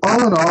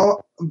 All in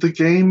all, the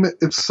game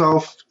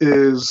itself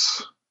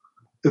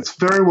it's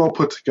very well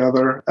put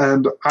together,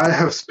 and I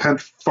have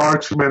spent far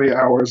too many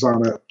hours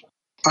on it.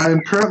 I am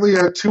currently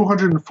at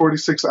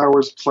 246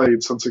 hours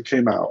played since it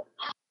came out.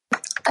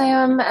 I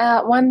am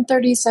at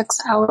 136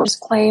 hours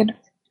played.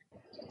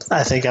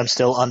 I think I'm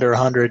still under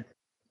 100.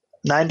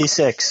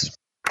 96.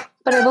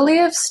 But I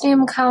believe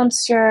Steam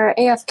counts your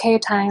AFK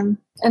time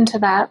into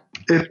that.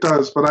 It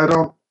does, but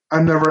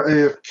I'm never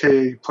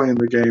AFK playing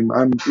the game.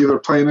 I'm either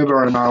playing it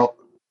or I'm out.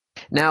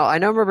 Now, I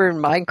know remember in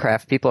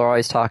Minecraft, people are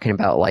always talking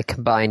about,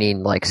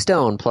 combining,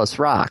 stone plus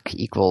rock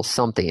equals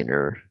something,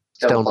 or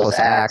stone plus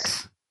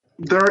axe.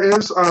 There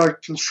is a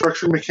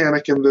construction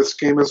mechanic in this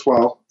game as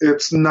well.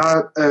 It's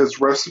not as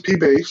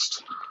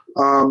recipe-based.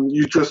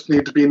 You just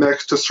need to be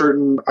next to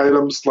certain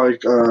items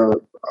like a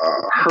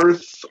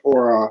hearth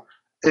or a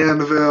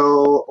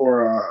anvil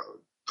or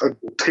a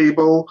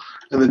table,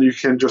 and then you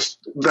can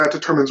that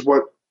determines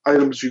what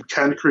items you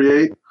can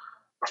create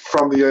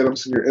from the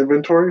items in your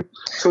inventory.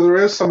 So there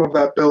is some of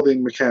that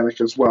building mechanic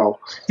as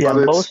well. Yeah,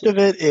 most of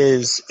it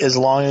is as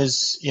long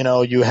as,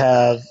 you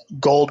have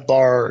gold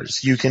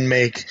bars, you can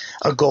make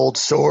a gold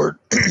sword,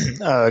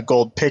 a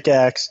gold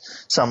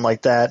pickaxe, something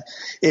like that.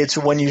 It's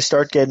when you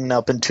start getting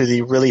up into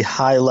the really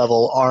high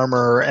level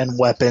armor and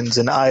weapons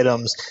and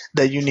items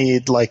that you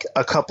need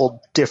a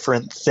couple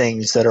different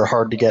things that are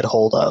hard to get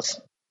hold of.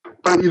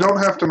 But you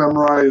don't have to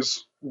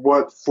memorize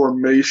what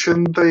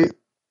formation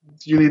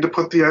you need to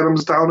put the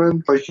items down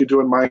in, like you do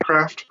in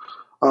Minecraft.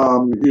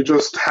 You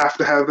just have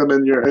to have them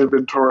in your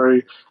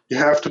inventory. You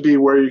have to be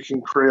where you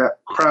can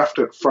craft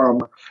it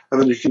from,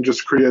 and then you can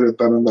just create it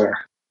then and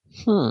there.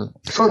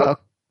 So,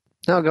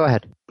 no, go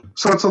ahead.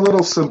 So it's a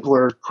little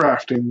simpler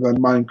crafting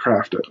than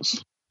Minecraft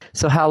is.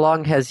 So how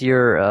long has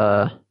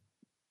your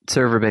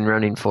server been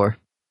running for?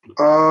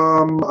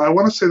 I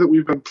want to say that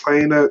we've been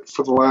playing it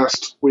for the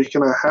last week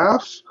and a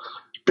half.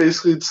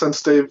 Basically,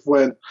 since Dave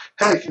went,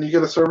 hey, can you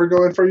get a server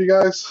going for you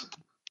guys?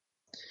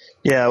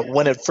 Yeah,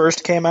 when it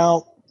first came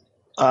out,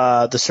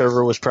 the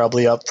server was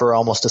probably up for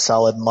almost a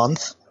solid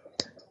month.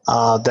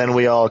 Then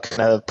we all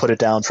kind of put it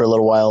down for a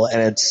little while,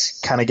 and it's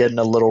kind of getting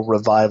a little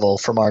revival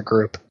from our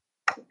group.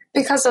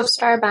 Because of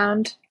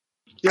Starbound,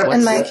 Yeah,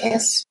 in my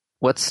case.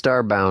 What's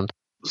Starbound?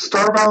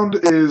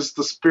 Starbound is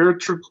the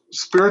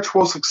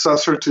spiritual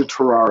successor to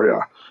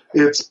Terraria.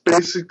 It's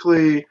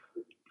basically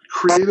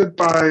created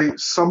by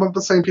some of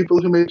the same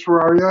people who made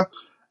Terraria,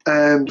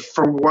 and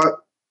from what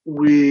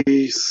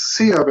we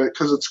see of it,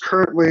 because it's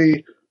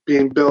currently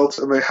being built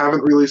and they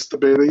haven't released the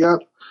beta yet,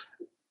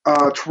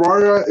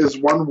 Terraria is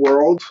one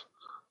world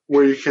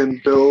where you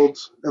can build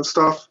and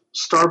stuff.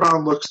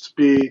 Starbound looks to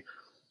be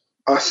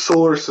a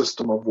solar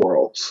system of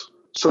worlds.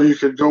 So you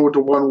could go to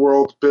one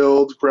world,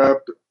 build, grab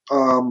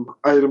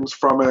items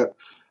from it,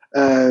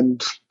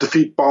 and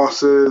defeat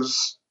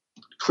bosses,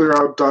 clear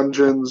out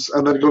dungeons,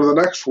 and then go to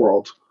the next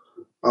world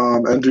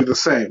and do the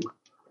same.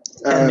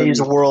 And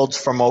these worlds,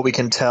 from what we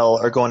can tell,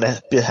 are going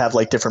to have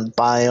like different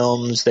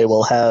biomes. They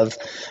will have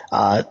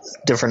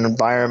different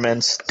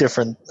environments,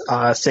 different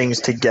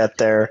things to get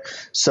there.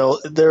 So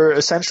they're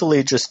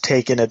essentially just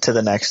taking it to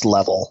the next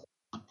level.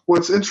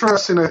 What's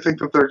interesting, I think,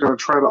 that they're going to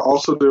try to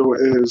also do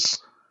is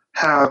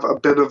have a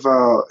bit of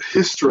a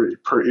history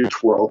per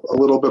each world, a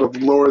little bit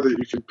of lore that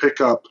you can pick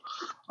up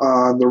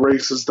on the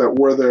races that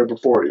were there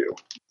before you.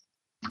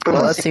 But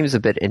Well, that seems a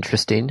bit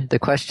interesting. The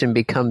question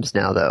becomes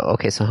now, though,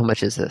 okay, so how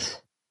much is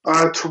this?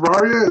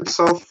 Terraria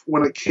itself,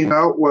 when it came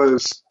out,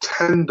 was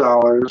 $10.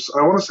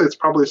 I want to say it's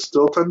probably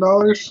still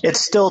 $10.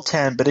 It's still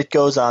 10, but it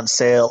goes on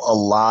sale a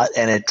lot,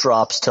 and it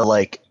drops to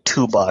like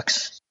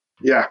 $2.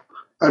 Yeah.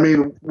 I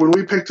mean, when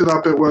we picked it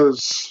up, it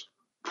was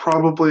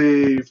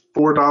probably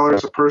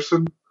 $4 a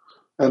person,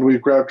 and we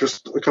grabbed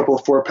just a couple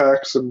of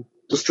 4-packs and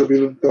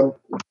distributed them.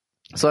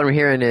 So what I'm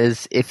hearing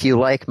is, if you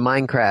like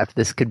Minecraft,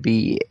 this could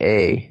be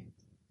a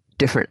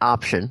different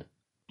option,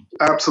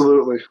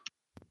 Absolutely.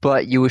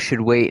 but you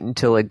should wait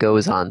until it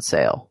goes on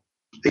sale.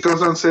 It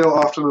goes on sale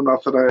often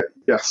enough that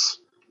yes.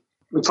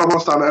 It's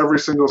almost on every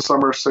single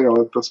summer sale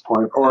at this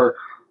point, or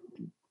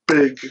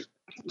big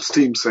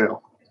Steam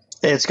sale.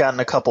 It's gotten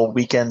a couple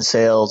weekend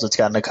sales. It's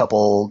gotten a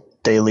couple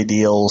daily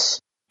deals.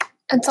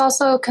 It's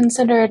also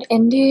considered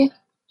indie.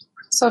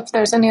 So if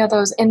there's any of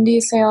those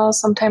indie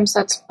sales, sometimes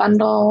that's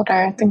bundled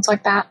or things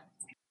like that.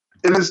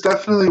 It is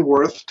definitely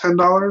worth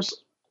 $10.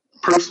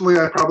 Personally,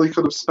 I probably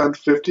could have spent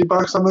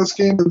 $50 on this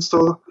game and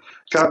still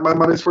got my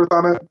money's worth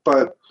on it,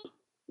 but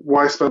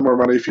why spend more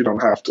money if you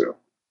don't have to?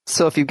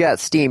 So if you've got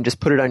Steam, just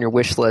put it on your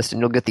wish list and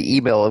you'll get the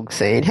email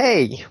saying,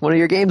 hey, one of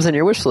your games on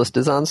your wish list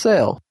is on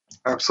sale.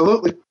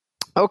 Absolutely.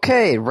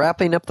 Okay,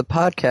 wrapping up the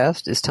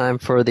podcast, it's time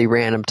for the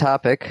random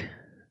topic.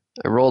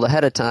 I rolled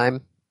ahead of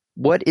time.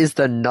 What is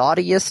the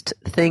naughtiest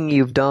thing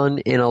you've done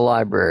in a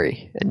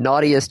library? And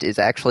naughtiest is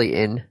actually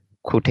in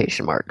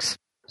quotation marks.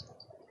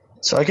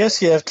 So I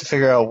guess you have to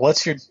figure out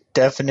what's your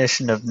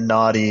definition of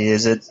naughty.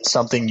 Is it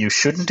something you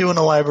shouldn't do in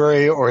a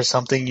library or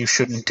something you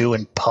shouldn't do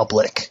in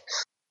public?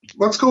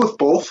 Let's go with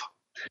both.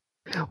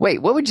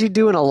 Wait, what would you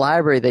do in a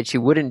library that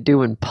you wouldn't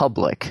do in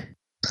public?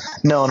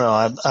 No,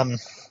 I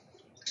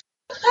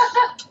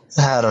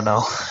don't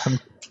know.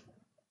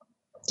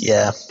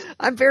 Yeah.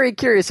 I'm very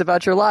curious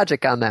about your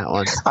logic on that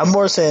one. I'm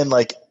more saying,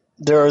 like,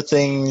 there are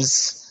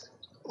things,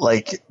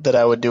 like, that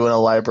I would do in a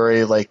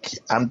library. Like,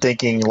 I'm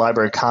thinking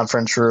library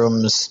conference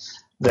rooms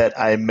that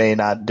I may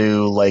not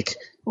do, like,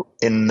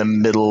 in the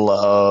middle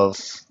of,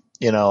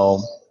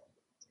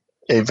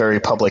 a very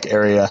public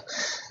area.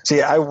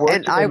 See, I work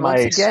and I,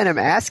 once again, am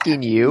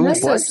asking you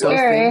what those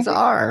things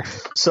are.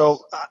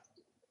 So,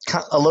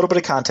 a little bit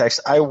of context.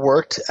 I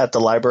worked at the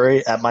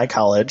library at my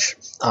college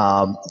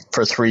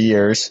for 3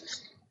 years.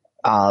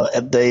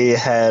 They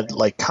had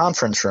like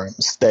conference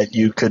rooms that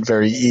you could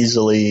very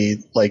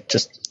easily like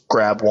just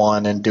grab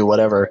one and do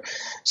whatever.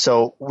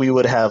 So we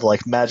would have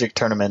like Magic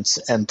tournaments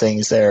and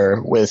things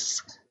there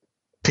with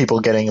people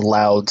getting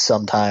loud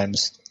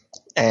sometimes.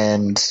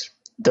 And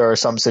there are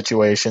some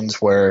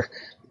situations where,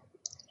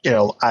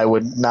 I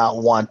would not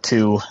want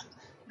to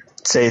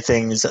say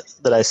things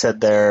that I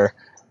said there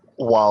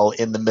while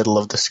in the middle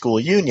of the school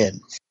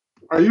union.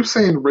 Are you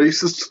saying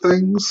racist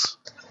things?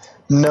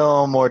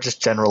 No, more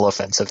just general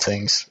offensive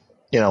things,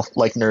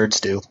 like nerds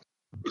do.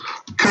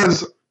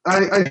 Because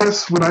I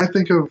guess when I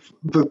think of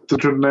the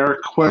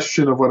generic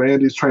question of what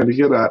Andy's trying to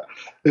get at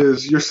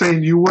is you're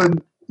saying you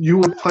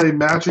would play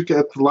Magic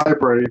at the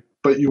library,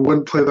 but you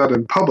wouldn't play that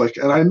in public.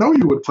 And I know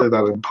you would play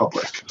that in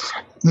public.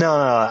 No,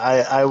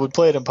 I would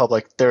play it in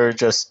public. There are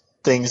just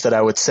things that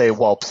I would say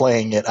while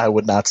playing it I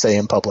would not say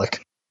in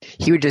public.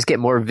 He would just get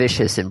more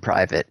vicious in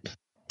private.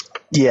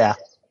 Yeah.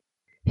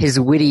 His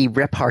witty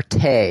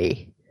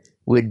repartee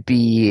would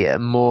be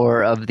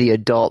more of the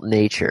adult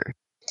nature.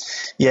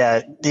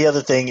 Yeah, the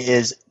other thing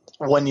is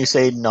when you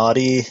say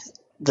naughty,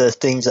 the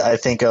things I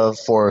think of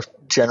for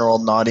general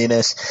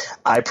naughtiness,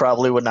 I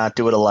probably would not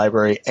do at a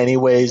library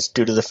anyways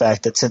due to the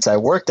fact that since I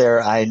work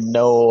there, I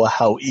know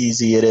how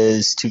easy it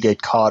is to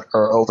get caught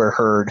or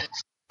overheard.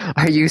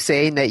 Are you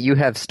saying that you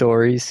have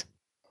stories?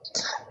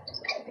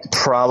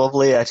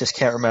 Probably. I just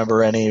can't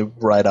remember any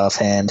right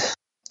offhand.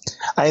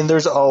 I mean,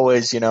 there's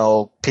always,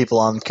 people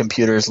on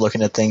computers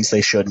looking at things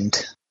they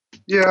shouldn't.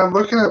 Yeah,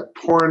 looking at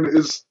porn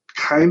is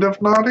kind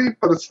of naughty,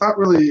 but it's not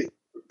really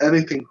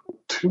anything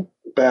too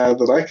bad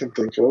that I can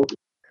think of.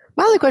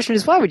 My only question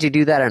is, why would you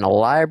do that in a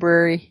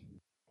library?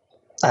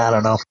 I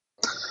don't know.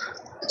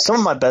 Some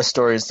of my best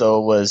stories,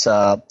 though, was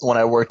when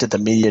I worked at the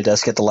media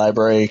desk at the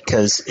library,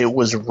 because it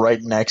was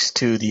right next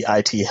to the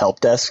IT help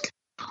desk.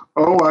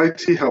 Oh,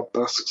 IT help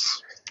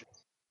desks.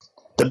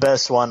 The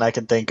best one I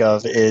can think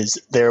of is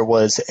there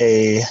was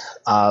a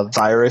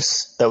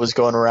virus that was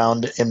going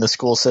around in the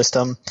school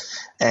system,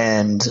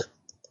 and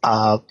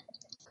at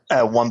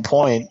one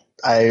point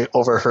I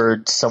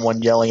overheard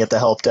someone yelling at the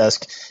help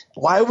desk,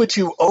 "Why would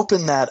you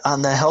open that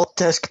on the help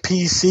desk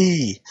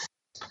PC?"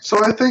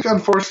 So I think,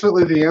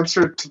 unfortunately, the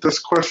answer to this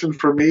question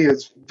for me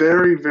is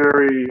very,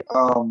 very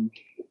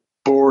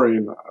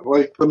boring.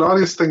 Like, the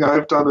naughtiest thing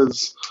I've done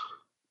is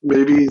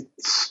maybe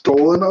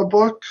stolen a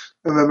book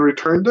and then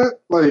returned it.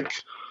 Like,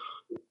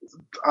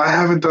 I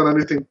haven't done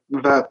anything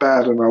that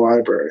bad in a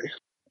library.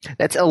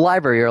 That's a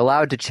library. You're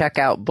allowed to check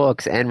out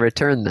books and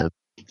return them.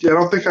 Yeah, I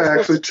don't think I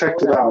actually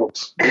checked it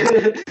out.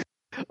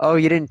 Oh,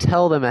 you didn't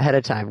tell them ahead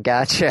of time.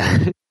 Gotcha.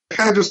 I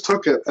kind of just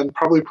took it and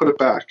probably put it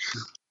back.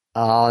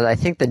 I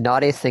think the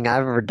naughtiest thing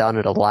I've ever done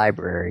at a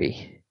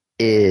library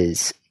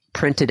is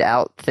printed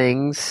out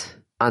things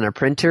on a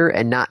printer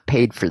and not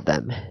paid for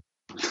them.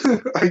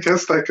 I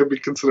guess that could be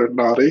considered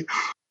naughty.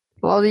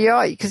 Well,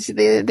 yeah, because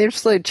they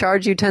just like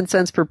charge you 10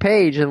 cents per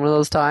page, and one of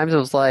those times it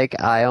was like,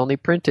 I only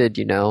printed,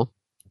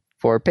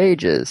 4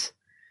 pages.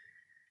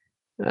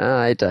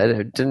 I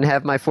didn't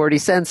have my 40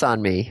 cents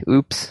on me.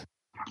 Oops.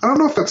 I don't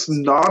know if that's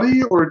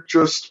naughty or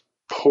just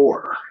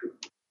poor.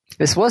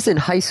 This was in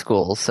high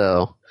school,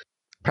 so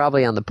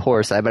probably on the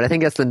poor side, but I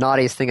think that's the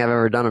naughtiest thing I've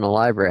ever done in a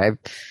library.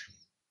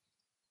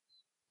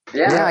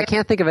 Yeah, I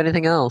can't think of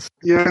anything else.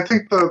 Yeah, I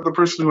think the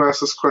person who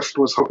asked this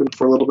question was hoping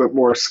for a little bit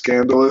more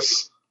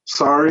scandalous.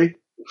 Sorry,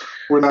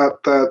 we're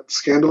not that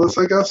scandalous,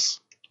 I guess.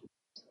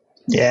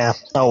 Yeah,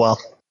 oh well.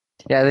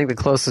 Yeah, I think the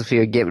closest we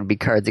would get would be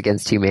Cards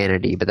Against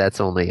Humanity, but that's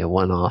only a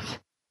one-off.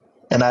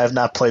 And I have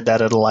not played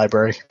that at a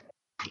library.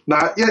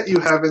 Not yet, you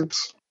haven't.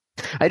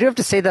 I do have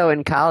to say, though,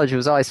 in college, it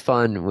was always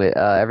fun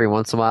every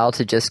once in a while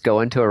to just go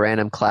into a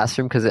random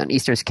classroom, because on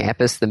Eastern's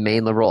campus, the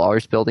main liberal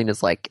arts building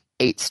is like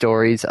 8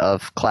 stories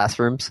of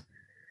classrooms.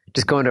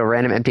 Just go into a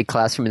random empty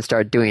classroom and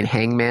start doing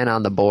hangman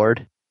on the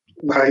board.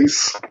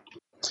 Nice.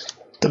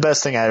 The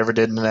best thing I ever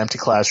did in an empty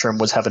classroom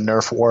was have a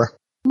Nerf war.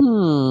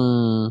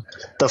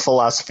 The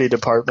philosophy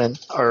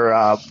department,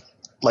 or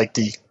like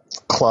the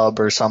club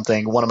or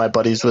something, one of my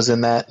buddies was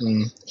in that,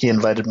 and he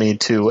invited me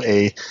to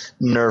a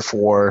Nerf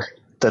war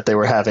that they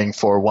were having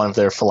for one of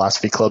their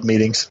philosophy club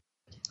meetings.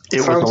 It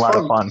was a lot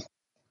of fun.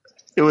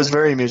 It was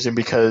very amusing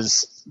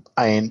because,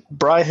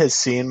 Bri has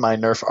seen my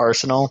Nerf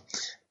arsenal,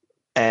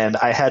 and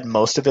I had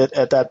most of it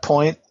at that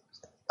point,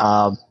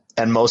 and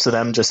most of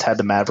them just had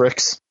the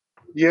Mavericks.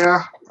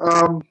 Yeah,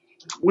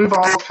 we've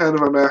all kind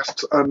of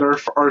amassed a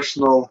Nerf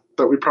arsenal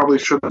that we probably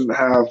shouldn't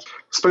have,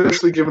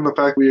 especially given the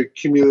fact we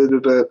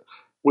accumulated it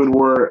when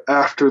we're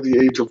after the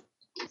age of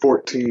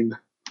 14.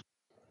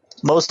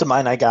 Most of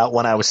mine I got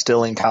when I was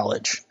still in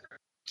college.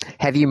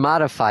 Have you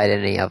modified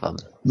any of them?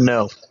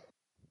 No.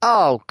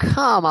 Oh,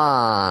 come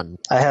on.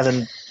 I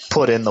haven't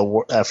put in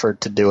the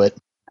effort to do it.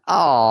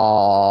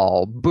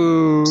 Oh,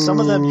 boo. Some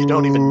of them you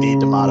don't even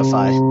need to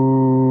modify.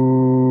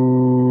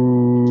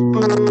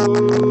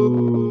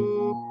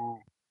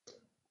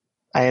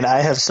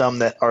 I have some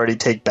that already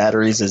take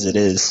batteries as it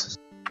is.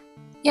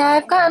 Yeah,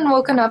 I've gotten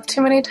woken up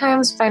too many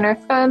times by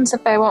Nerf guns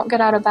if I won't get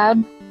out of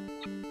bed.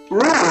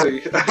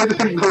 Really? I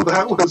didn't know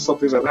that was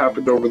something that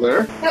happened over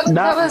there.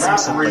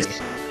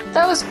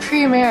 That was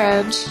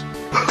pre-marriage.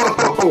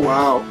 Oh,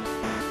 wow.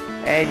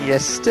 And you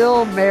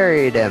still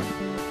married him.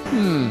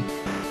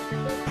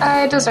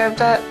 I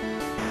deserved it.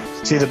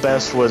 See, the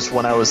best was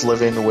when I was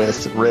living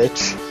with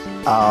Rich.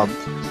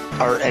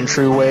 Our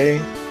entryway,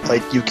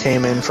 like, you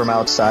came in from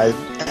outside,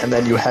 and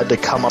then you had to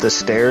come up the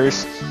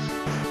stairs.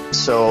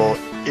 So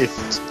if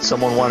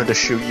someone wanted to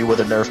shoot you with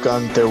a Nerf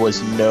gun, there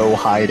was no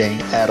hiding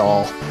at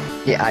all.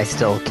 Yeah, I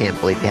still can't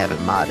believe you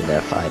haven't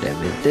modified him.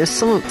 There's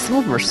some of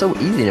them are so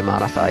easy to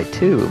modify,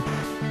 too.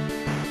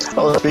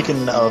 Oh,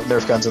 speaking of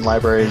Nerf guns in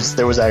libraries,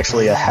 there was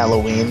actually a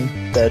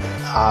Halloween that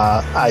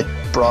I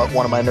brought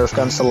one of my Nerf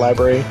guns to the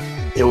library.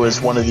 It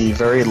was one of the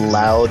very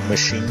loud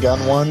machine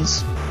gun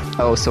ones.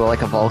 Oh, so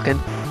like a Vulcan?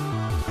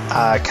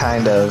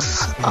 Kind of.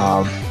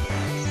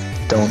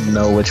 Don't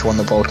know which one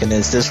the Vulcan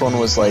is. This one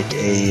was like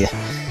it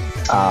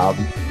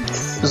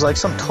was like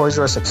some Toys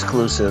R Us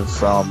exclusive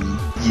from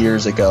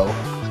years ago.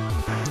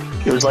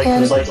 It was like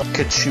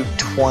could shoot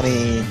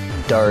 20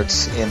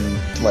 darts in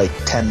like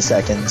 10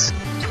 seconds.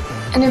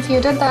 And if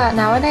you did that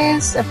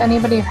nowadays, if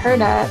anybody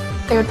heard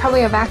it, they would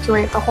probably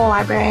evacuate the whole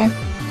library.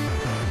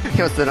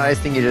 What's the nice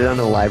thing you did on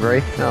the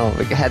library? Oh,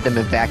 we had them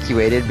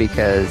evacuated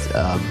because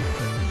I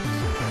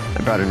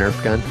brought a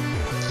Nerf gun.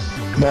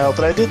 No,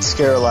 but I did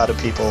scare a lot of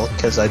people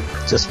because I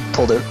just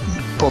pulled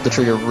the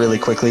trigger really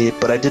quickly,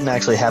 but I didn't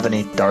actually have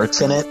any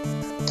darts in it,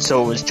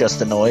 so it was just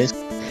the noise.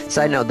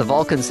 Side note, the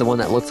Vulcan's the one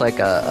that looks like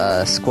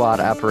a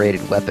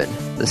squad-operated weapon.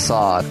 The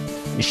SAW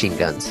machine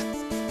guns.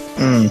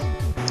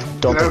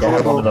 Don't think I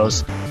have one of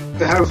those.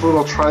 It has a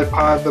little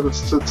tripod that it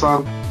sits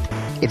on.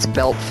 It's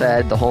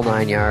belt-fed, the whole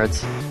 9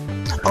 yards.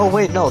 Oh,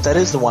 wait, no, that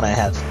is the one I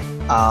have.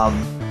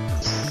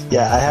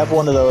 Yeah, I have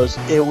one of those.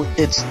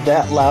 It's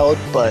that loud,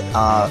 but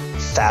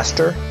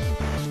faster.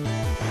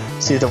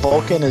 See, the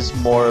Vulcan is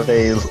more of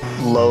a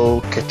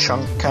low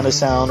ka-chunk kind of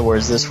sound,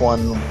 whereas this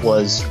one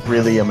was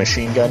really a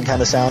machine gun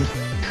kind of sound.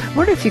 I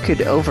wonder if you could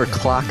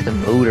overclock the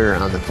motor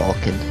on the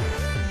Vulcan.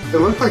 It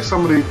looked like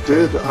somebody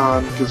did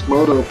on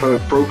Gizmodo, but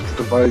it broke the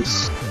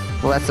device.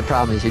 Well, that's the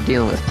problem, is you're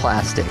dealing with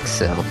plastics,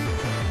 so...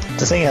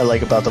 The thing I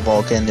like about the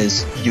Vulcan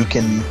is you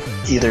can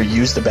either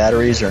use the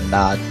batteries or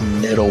not,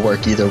 and it'll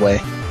work either way.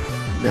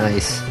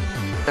 Nice.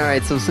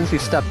 Alright, so since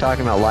we've stopped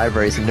talking about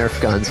libraries and Nerf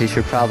guns, we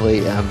should probably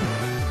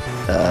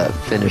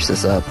finish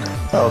this up.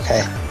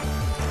 Okay.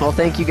 Well,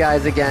 thank you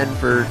guys again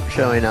for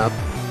showing up.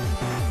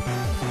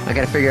 I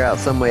gotta figure out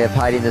some way of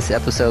hiding this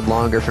episode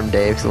longer from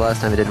Dave, because the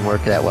last time it didn't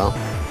work that well.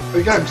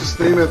 Again, just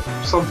name it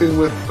something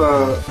with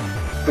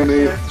an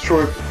 8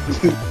 short.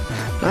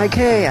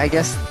 Okay, I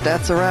guess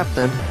that's a wrap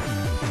then.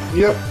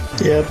 Yep.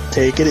 Yep,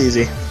 take it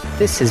easy.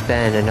 This has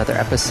been another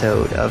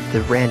episode of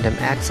the Random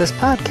Access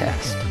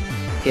Podcast.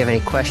 If you have any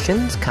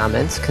questions,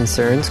 comments,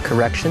 concerns,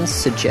 corrections,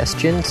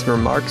 suggestions,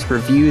 remarks,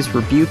 reviews,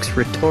 rebukes,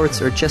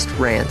 retorts, or just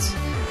rants,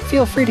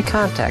 feel free to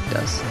contact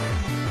us.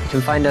 You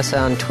can find us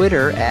on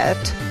Twitter at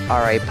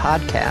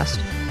RAPodcast,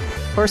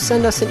 or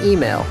send us an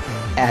email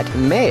at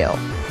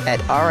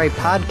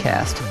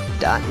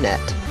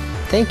mail@rapodcast.net.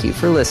 Thank you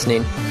for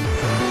listening.